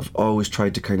 I've always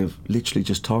tried to kind of literally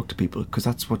just talk to people, because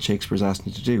that's what Shakespeare's asked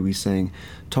me to do. He's saying,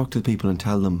 talk to the people and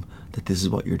tell them that this is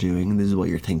what you're doing and this is what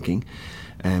you're thinking.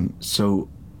 So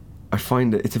I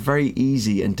find that it's a very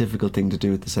easy and difficult thing to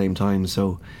do at the same time.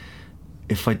 So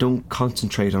if I don't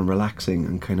concentrate on relaxing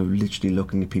and kind of literally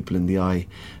looking at people in the eye,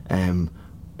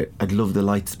 I'd love the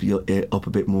lights to be up a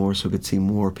bit more so I could see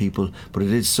more people, but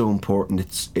it is so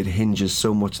important. It hinges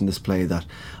so much in this play that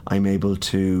I'm able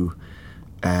to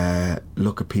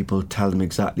look at people, tell them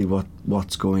exactly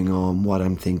what's going on, what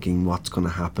I'm thinking, what's going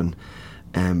to happen,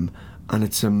 and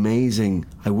it's amazing.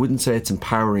 I wouldn't say it's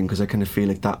empowering, because I kind of feel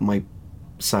like that might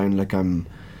sound like I'm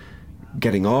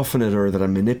getting off on it or that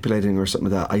I'm manipulating or something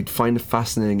like that. I find it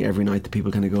fascinating every night that people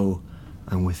kind of go,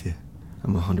 I'm with you,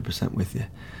 I'm 100% with you.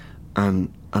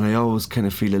 And I always kind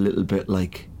of feel a little bit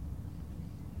like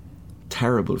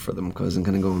terrible for them, because I'm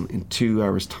kind of going, in 2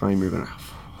 hours time you're going to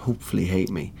hopefully hate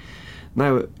me.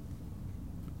 Now,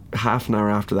 half an hour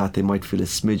after that they might feel a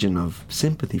smidgen of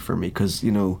sympathy for me, because,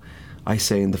 you know, I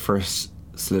say in the first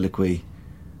soliloquy,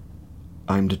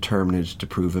 I'm determined to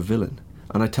prove a villain,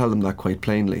 and I tell them that quite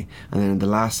plainly. And then in the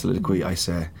last soliloquy I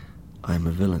say, I'm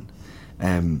a villain.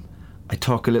 I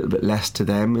talk a little bit less to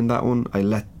them in that one. I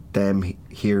let them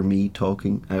hear me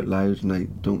talking out loud, and I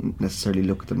don't necessarily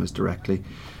look at them as directly.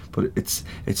 But it's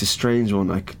a strange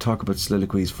one. I could talk about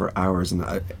soliloquies for hours, and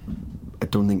I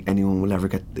don't think anyone will ever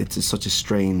get. It's such a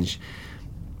strange,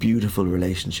 beautiful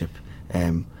relationship.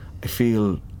 I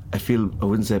feel I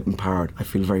wouldn't say empowered. I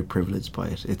feel very privileged by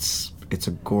it. It's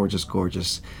a gorgeous.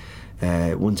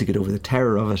 Once you get over the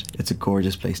terror of it, it's a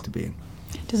gorgeous place to be in.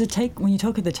 Does it take, when you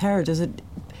talk of the terror, does it?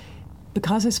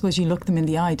 Because I suppose you look them in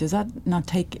the eye, does that not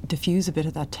diffuse a bit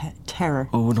of that terror?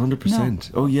 Oh,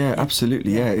 100%. No. Oh, yeah,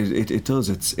 absolutely. Yeah, it does.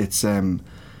 It's.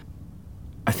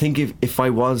 I think if I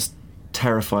was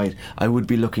terrified, I would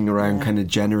be looking around kind of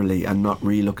generally and not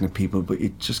really looking at people. But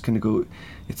it just kind of go.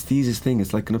 It's the easiest thing.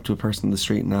 It's like going up to a person in the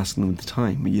street and asking them the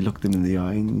time. You look them in the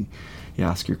eye and you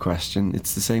ask your question.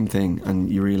 It's the same thing,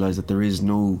 and you realise that there is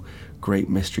no great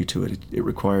mystery to it. It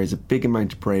requires a big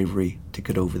amount of bravery to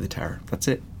get over the terror. That's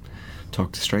it.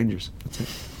 Talk to strangers. That's it.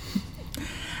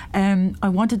 I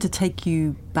wanted to take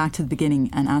you back to the beginning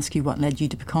and ask you what led you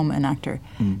to become an actor.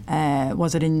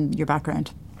 Was it in your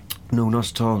background? No,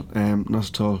 not at all. Not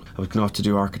at all. I was going off to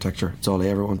do architecture. It's all I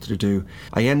ever wanted to do.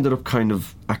 I ended up kind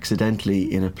of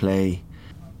accidentally in a play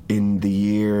in the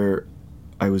year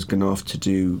I was going off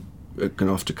to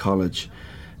college.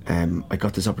 I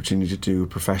got this opportunity to do a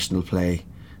professional play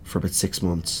for about 6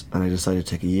 months, and I decided to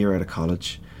take a year out of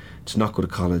college, to not go to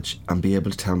college and be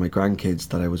able to tell my grandkids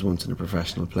that I was once in a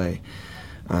professional play.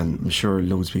 And I'm sure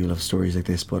loads of people have stories like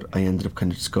this, but I ended up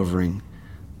kind of discovering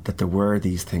that there were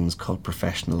these things called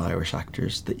professional Irish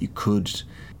actors that you could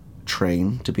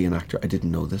train to be an actor. I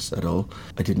didn't know this at all.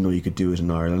 I didn't know you could do it in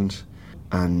Ireland.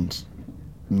 And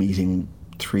meeting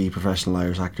 3 professional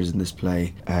Irish actors in this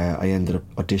play, I ended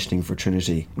up auditioning for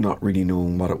Trinity, not really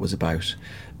knowing what it was about,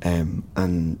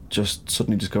 and just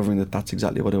suddenly discovering that that's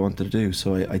exactly what I wanted to do.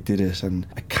 So I did it, and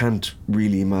I can't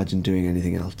really imagine doing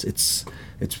anything else.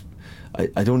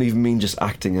 I don't even mean just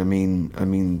acting. I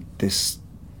mean this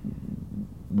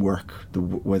work,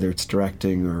 whether it's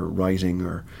directing or writing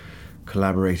or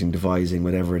collaborating, devising,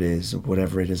 whatever it is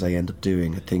I end up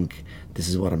doing, I think this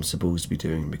is what I'm supposed to be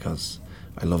doing because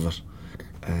I love it.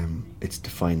 It's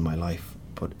defined my life,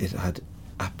 but it had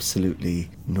absolutely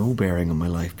no bearing on my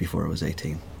life before I was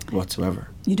 18 whatsoever.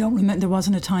 You don't remember? There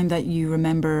wasn't a time that you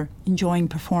remember enjoying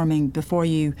performing before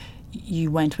you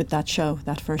went with that show,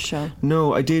 that first show?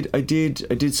 No, I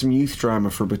did some youth drama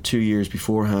for about 2 years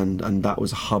beforehand, and that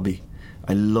was a hobby.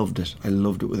 I loved it. I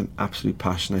loved it with an absolute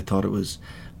passion. I thought it was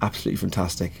absolutely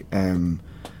fantastic.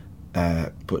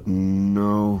 But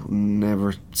no,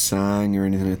 never sang or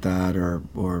anything like that, or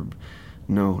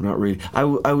no, not really. I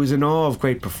was in awe of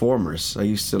great performers. I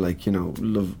used to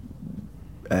love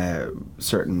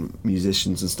certain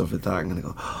musicians and stuff like that. I'm gonna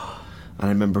go, and I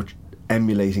remember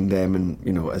emulating them, and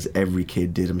as every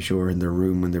kid did, I'm sure, in their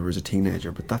room when they was a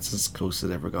teenager. But that's as close as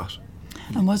I ever got.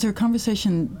 And was there a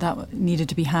conversation that needed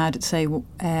to be had, say,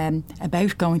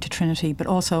 about going to Trinity, but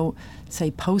also,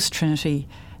 say, post Trinity,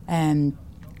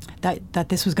 that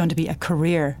this was going to be a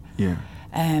career? Yeah.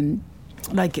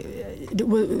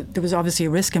 There was obviously a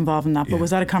risk involved in that, but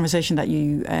was that a conversation that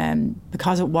you,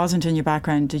 because it wasn't in your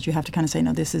background, did you have to kind of say,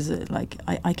 no, this is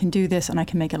I can do this and I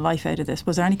can make a life out of this?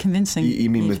 Was there any convincing? You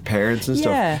mean with parents and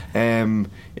stuff? Yeah.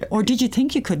 Or did you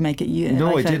think you could make it?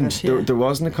 No, I didn't. There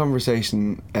wasn't a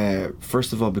conversation,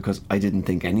 first of all, because I didn't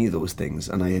think any of those things,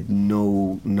 and I had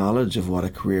no knowledge of what a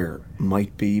career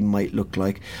might look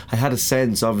like. I had a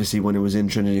sense, obviously, when I was in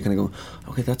Trinity, kind of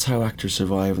go, okay, that's how actors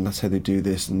survive, and that's how they do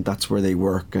this, and that's where they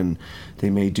work, and they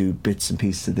may do bits and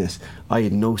pieces of this. I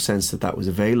had no sense that was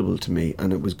available to me,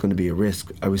 and it was going to be a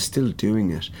risk. I was still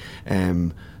doing it.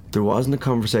 There wasn't a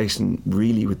conversation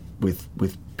really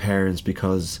with parents,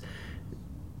 because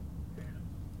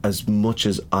as much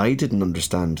as I didn't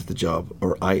understand the job,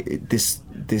 or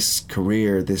this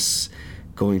career, this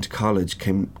going to college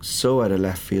came so out of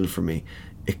left field for me,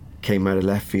 it came out of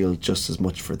left field just as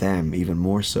much for them, even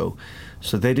more so.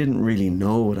 So they didn't really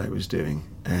know what I was doing.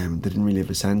 They didn't really have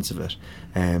a sense of it.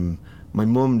 My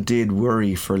mum did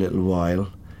worry for a little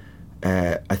while.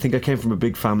 I think I came from a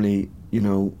big family,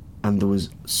 and there was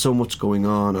so much going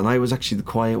on, and I was actually the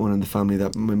quiet one in the family.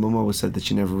 That my mum always said that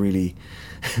she never really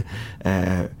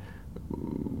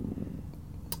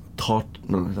thought.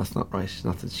 No, that's not right.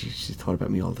 Not that she thought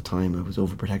about me all the time. I was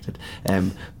overprotected.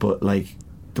 But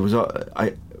there was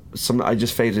I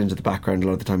just faded into the background a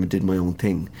lot of the time and did my own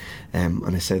thing.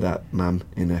 And I say that, ma'am,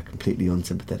 in a completely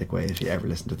unsympathetic way, if you ever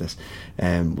listen to this,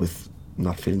 with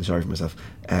not feeling sorry for myself.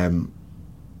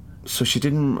 So she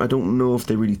didn't, I don't know if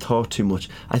they really thought too much.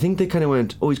 I think they kind of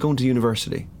went, oh, he's going to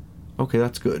university. Okay,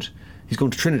 that's good. He's going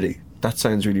to Trinity. That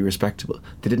sounds really respectable.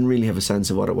 They didn't really have a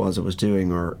sense of what it was I was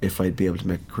doing, or if I'd be able to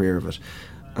make a career of it.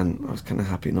 And I was kind of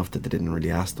happy enough that they didn't really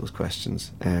ask those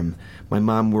questions. My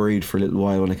mum worried for a little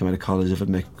while when I came out of college if I'd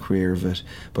make a career of it,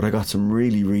 but I got some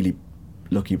really, really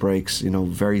lucky breaks,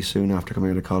 very soon after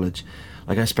coming out of college.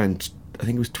 I spent, I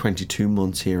think it was 22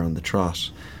 months here on the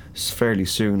trot, fairly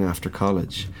soon after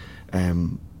college.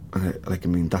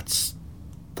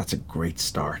 That's a great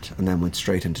start. And then went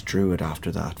straight into Druid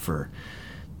after that for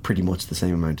pretty much the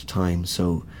same amount of time.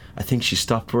 So I think she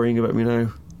stopped worrying about me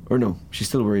now. Or no, she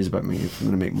still worries about me if I'm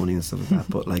going to make money and stuff like that.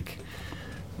 But I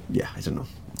don't know.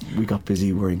 We got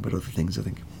busy worrying about other things, I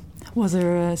think. Was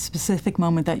there a specific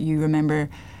moment that you remember,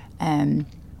 I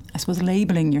suppose,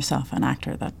 labelling yourself an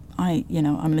actor, that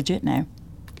I'm legit now?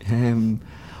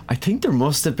 I think there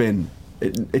must have been.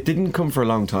 It didn't come for a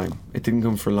long time.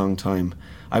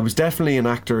 I was definitely an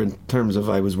actor in terms of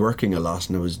I was working a lot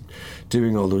and I was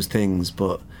doing all those things,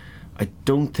 but I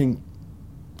don't think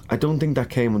that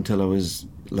came until I was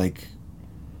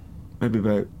maybe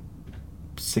about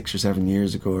 6 or 7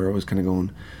 years ago, where I was kind of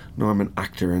going, no, I'm an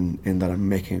actor in that I'm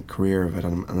making a career of it,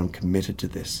 and I'm committed to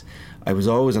this. I was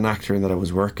always an actor in that I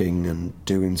was working and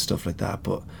doing stuff like that,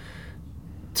 but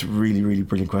it's a really, really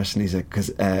brilliant question, Lisa,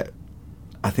 because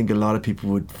I think a lot of people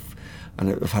would, and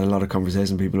I've had a lot of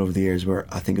conversations with people over the years where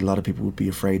I think a lot of people would be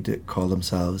afraid to call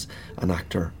themselves an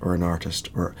actor or an artist,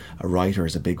 or a writer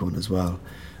is a big one as well.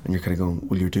 And you're kind of going,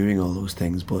 well, you're doing all those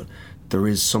things, but there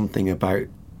is something about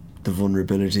the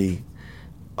vulnerability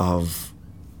of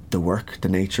the work. The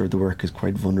nature of the work is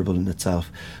quite vulnerable in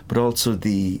itself, but also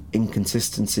the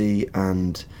inconsistency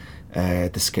and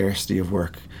the scarcity of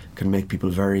work can make people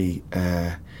very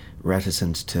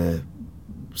reticent to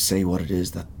say what it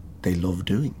is that they love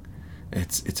doing.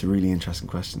 It's a really interesting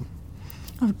question.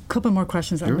 I have a couple more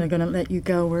questions. Sure. I'm going to let you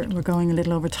go. We're going a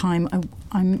little over time.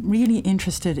 I'm really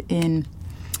interested in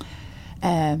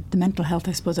the mental health,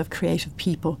 I suppose, of creative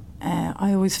people.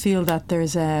 I always feel that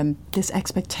there's this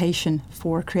expectation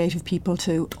for creative people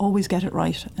to always get it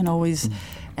right and always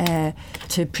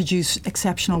to produce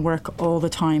exceptional work all the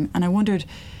time. And I wondered,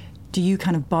 do you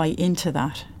kind of buy into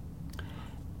that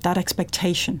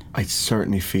expectation? I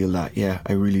certainly feel that, yeah,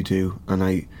 I really do. And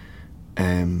I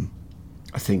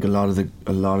think a lot of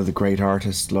the great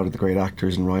artists, a lot of the great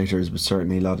actors and writers, but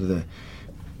certainly a lot of the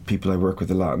people I work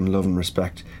with a lot and love and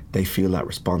respect, they feel that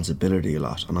responsibility a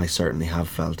lot, and I certainly have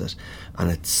felt it,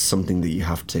 and it's something that you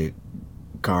have to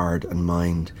guard and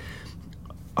mind.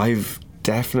 I've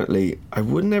definitely, I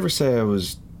would never say I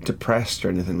was depressed or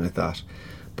anything like that,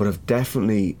 but I've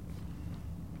definitely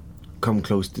come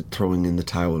close to throwing in the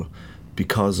towel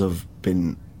because I've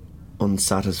been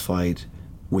unsatisfied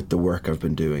with the work I've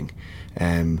been doing.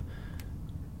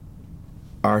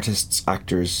 Artists,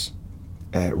 actors,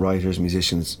 writers,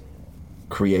 musicians,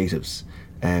 creatives,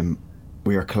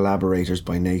 we are collaborators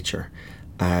by nature.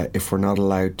 If we're not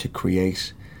allowed to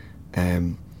create,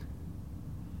 it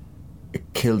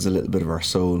kills a little bit of our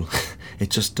soul. It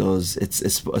just does. It's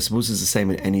I suppose it's the same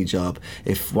in any job.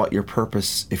 If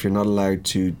you're not allowed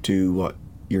to do what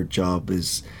your job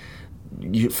is,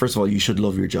 first of all, you should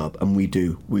love your job, and we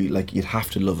do. You'd have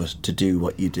to love it to do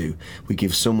what you do. We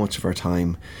give so much of our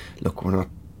time. Look, we're not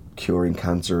curing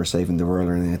cancer or saving the world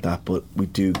or anything like that, but we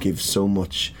do give so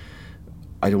much.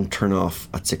 I don't turn off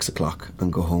at 6 o'clock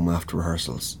and go home after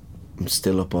rehearsals. I'm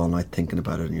still up all night thinking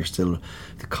about it, and you're still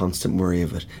the constant worry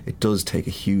of it. It does take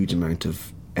a huge amount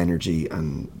of energy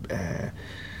and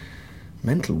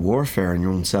mental warfare in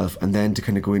your own self, and then to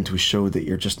kind of go into a show that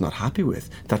you're just not happy with,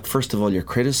 that first of all you're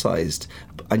criticised,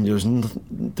 and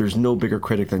there's no bigger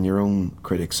critic than your own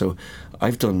critic. So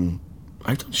I've done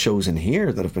shows in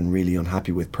here that I've been really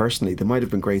unhappy with personally. They might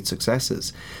have been great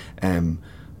successes,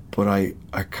 but I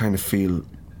kind of feel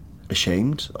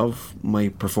ashamed of my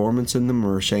performance in them,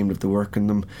 or ashamed of the work in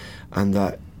them, and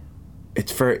that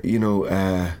it's fair,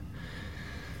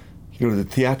 the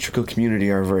theatrical community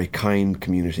are a very kind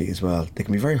community as well. They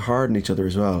can be very hard on each other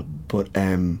as well, but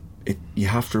you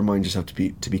have to remind yourself to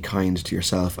be kind to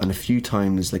yourself. And a few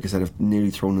times, like I said, I've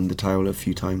nearly thrown in the towel a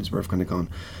few times where I've kind of gone,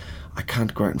 I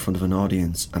can't go out in front of an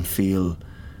audience and feel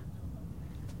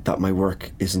that my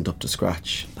work isn't up to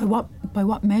scratch. By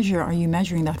what measure are you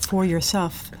measuring that for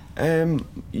yourself?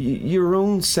 Your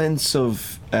own sense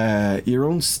of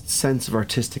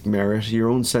artistic merit, your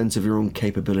own sense of your own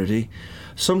capability.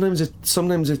 Sometimes it's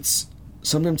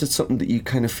something that you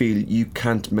kind of feel you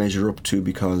can't measure up to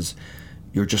because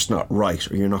you're just not right,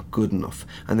 or you're not good enough.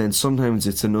 And then sometimes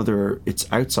it's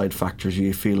outside factors.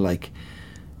 You feel like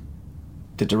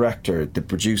the director, the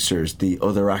producers, the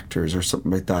other actors, or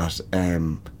something like that,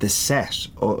 the set,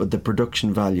 or the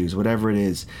production values, whatever it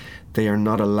is, they are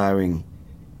not allowing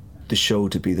the show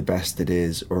to be the best it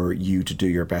is, or you to do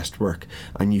your best work,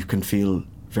 and you can feel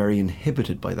very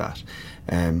inhibited by that,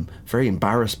 very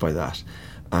embarrassed by that.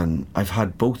 And I've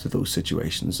had both of those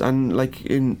situations, and like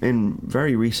in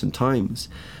very recent times,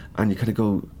 and you kind of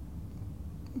go,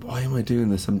 why am I doing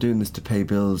this? I'm doing this to pay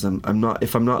bills.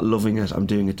 If I'm not loving it, I'm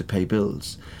doing it to pay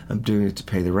bills. I'm doing it to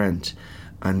pay the rent.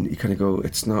 And you kind of go,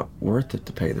 it's not worth it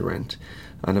to pay the rent.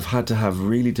 And I've had to have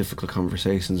really difficult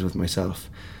conversations with myself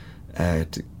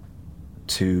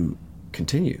to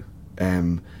continue.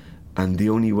 And the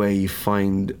only way you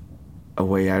find a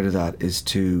way out of that is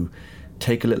to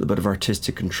take a little bit of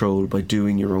artistic control by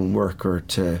doing your own work, or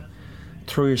to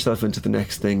throw yourself into the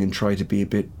next thing and try to be a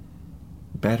bit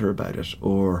better about it,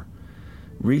 or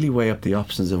really weigh up the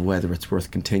options of whether it's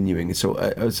worth continuing. So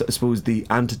I suppose the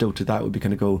antidote to that would be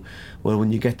kind of go, well,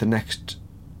 when you get the next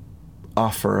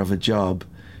offer of a job,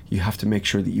 you have to make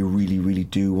sure that you really, really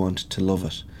do want to love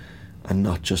it, and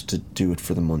not just to do it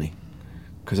for the money.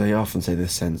 because I often say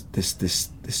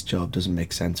this job doesn't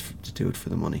make sense to do it for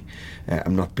the money.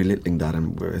 I'm not belittling that.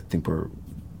 I think we're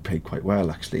paid quite well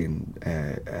actually in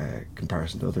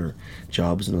comparison to other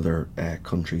jobs in other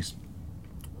countries.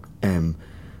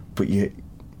 But I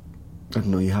don't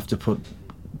know, you have to put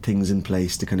things in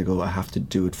place to kind of go, I have to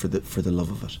do it for the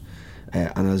love of it.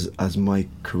 And as my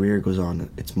career goes on,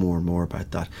 it's more and more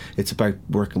about that. It's about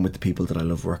working with the people that I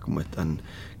love working with and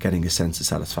getting a sense of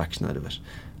satisfaction out of it.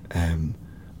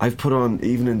 I've put on,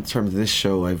 even in terms of this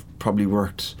show, I've probably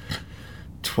worked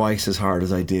twice as hard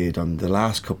as I did on the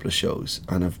last couple of shows,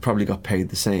 and I've probably got paid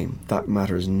the same. That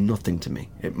matters nothing to me.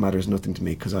 It matters nothing to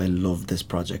me because I love this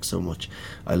project so much.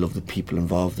 I love the people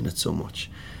involved in it so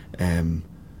much. And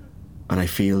I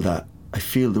feel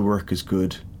the work is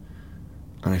good,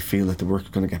 and I feel that the work is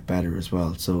going to get better as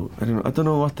well. So I don't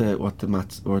know what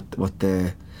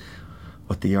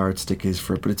the yardstick is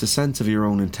for it, but it's a sense of your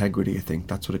own integrity. I think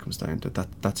that's what it comes down to.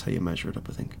 That's how you measure it up,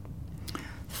 I think.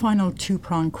 Final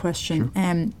two-pronged question.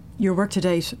 Sure. Your work to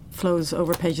date flows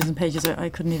over pages and pages. I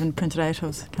couldn't even print it out. I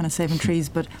was kind of saving trees.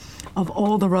 But of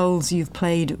all the roles you've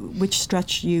played, which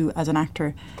stretched you as an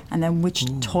actor, and then which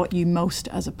taught you most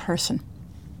as a person?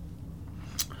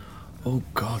 Oh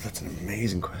God, that's an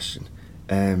amazing question.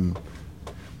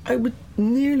 I would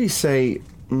nearly say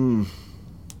the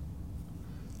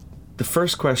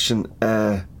first question,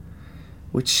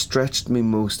 which stretched me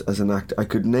most as an actor. I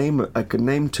could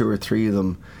name two or three of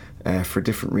them for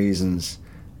different reasons.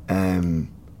 I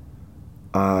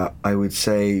would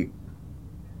say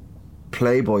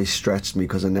Playboy stretched me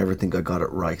because I never think I got it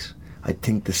right. I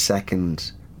think the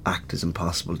second act is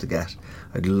impossible to get.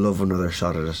 I'd love another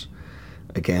shot at it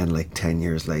again, like 10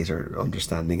 years later,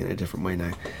 understanding it in a different way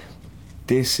now.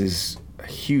 This is a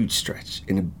huge stretch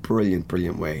in a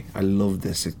brilliant way. I love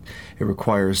this. It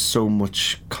requires so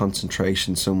much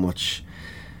concentration, so much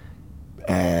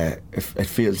it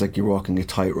feels like you're walking a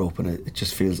tightrope, and it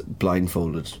just feels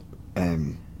blindfolded,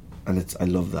 and I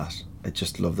love that. I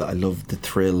just love that. I love the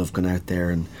thrill of going out there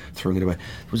and throwing it away.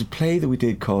 There was a play that we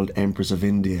did called Empress of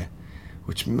India,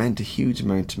 which meant a huge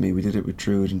amount to me. We did it with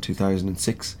Druid in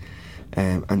 2006,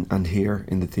 and here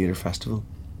in the Theatre Festival.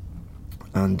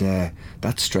 And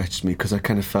that stretched me because I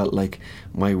kind of felt like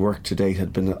my work to date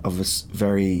had been of a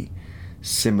very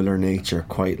similar nature,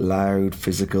 quite loud,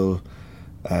 physical,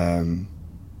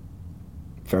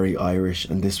 very Irish,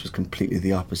 and this was completely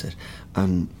the opposite.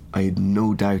 And I had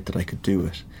no doubt that I could do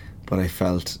it, but I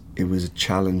felt it was a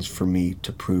challenge for me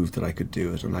to prove that I could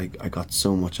do it, and I got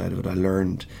so much out of it. I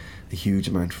learned a huge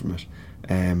amount from it.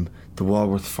 The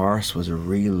Walworth farce was a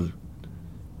real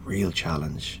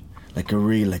challenge. Like a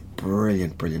real,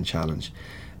 brilliant challenge.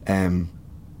 In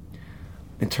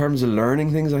terms of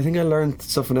learning things, I think I learned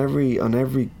stuff on every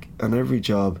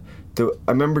job. I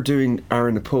remember doing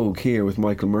Aaron the Pogue here with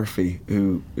Michael Murphy,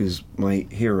 who is my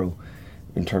hero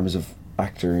in terms of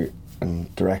actor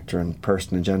and director and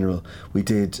person in general. We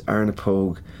did Aaron the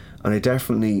Pogue, and I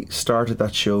definitely started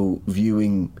that show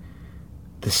viewing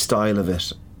the style of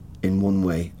it in one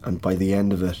way, and by the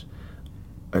end of it,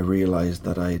 I realised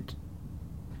that I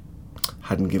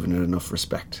hadn't given it enough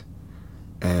respect.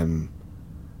 I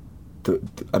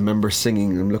remember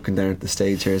singing, I'm looking down at the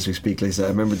stage here as we speak, Lisa. I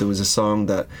remember there was a song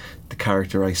that the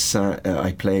character I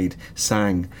played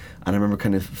sang, and I remember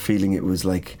kind of feeling it was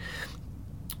like,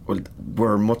 well,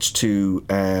 we're much too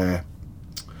we're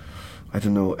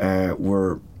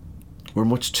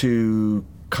much too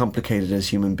complicated as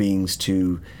human beings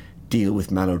to deal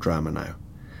with melodrama now,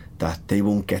 that they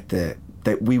won't get that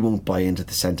we won't buy into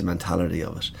the sentimentality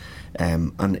of it.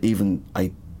 And even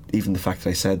the fact that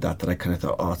I said that I kind of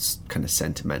thought, oh, it's kind of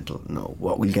sentimental. No,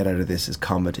 what we'll get out of this is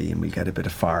comedy, and we'll get a bit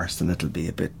of farce, and it'll be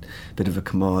a bit of a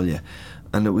Kamalia.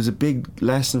 And it was a big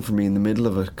lesson for me in the middle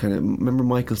of it. Kind of remember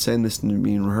Michael saying this to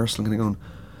me in rehearsal, and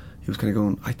he was kind of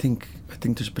going, I think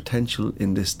there's potential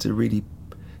in this to really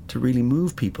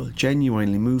move people,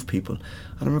 genuinely move people.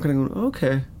 And I remember kind of going,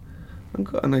 okay,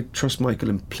 and I trust Michael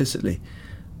implicitly.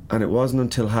 And it wasn't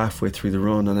until halfway through the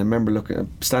run, and I remember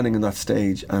standing on that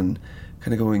stage and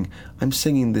kind of going, I'm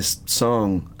singing this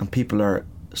song and people are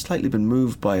slightly been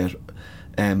moved by it.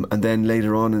 And then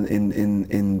later on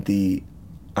in the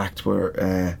act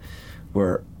where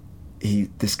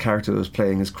this character that was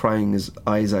playing is crying his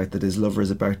eyes out that his lover is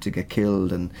about to get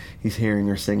killed, and he's hearing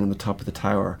her sing on the top of the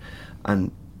tower.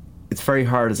 And it's very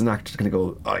hard as an actor to kind of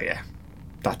go, oh yeah,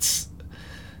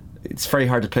 it's very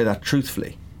hard to play that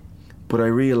truthfully. But I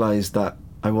realised that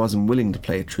I wasn't willing to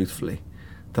play it truthfully,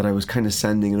 that I was kind of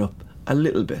sending it up a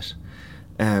little bit.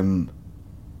 And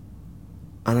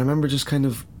I remember just kind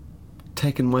of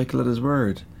taking Michael at his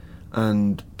word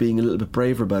and being a little bit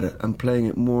braver about it and playing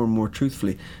it more and more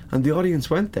truthfully. And the audience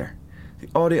went there. The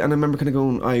audience, and I remember kind of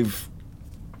going, I've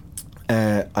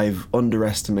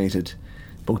underestimated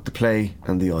both the play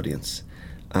and the audience,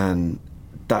 and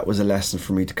that was a lesson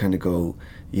for me to kind of go,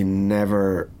 you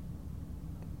never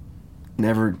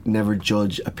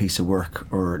judge a piece of work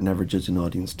or never judge an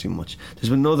audience too much. There's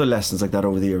been other lessons like that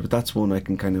over the year, but that's one I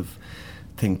can kind of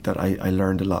think that I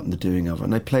learned a lot in the doing of,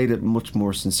 and I played it much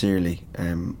more sincerely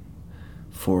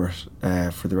for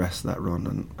the rest of that run,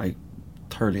 and I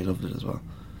thoroughly loved it as well.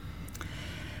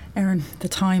 Aaron, the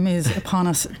time is upon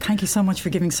us. Thank you so much for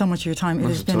giving so much of your time. It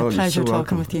has been a pleasure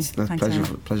talking with you. Thanks,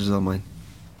 pleasure's all mine.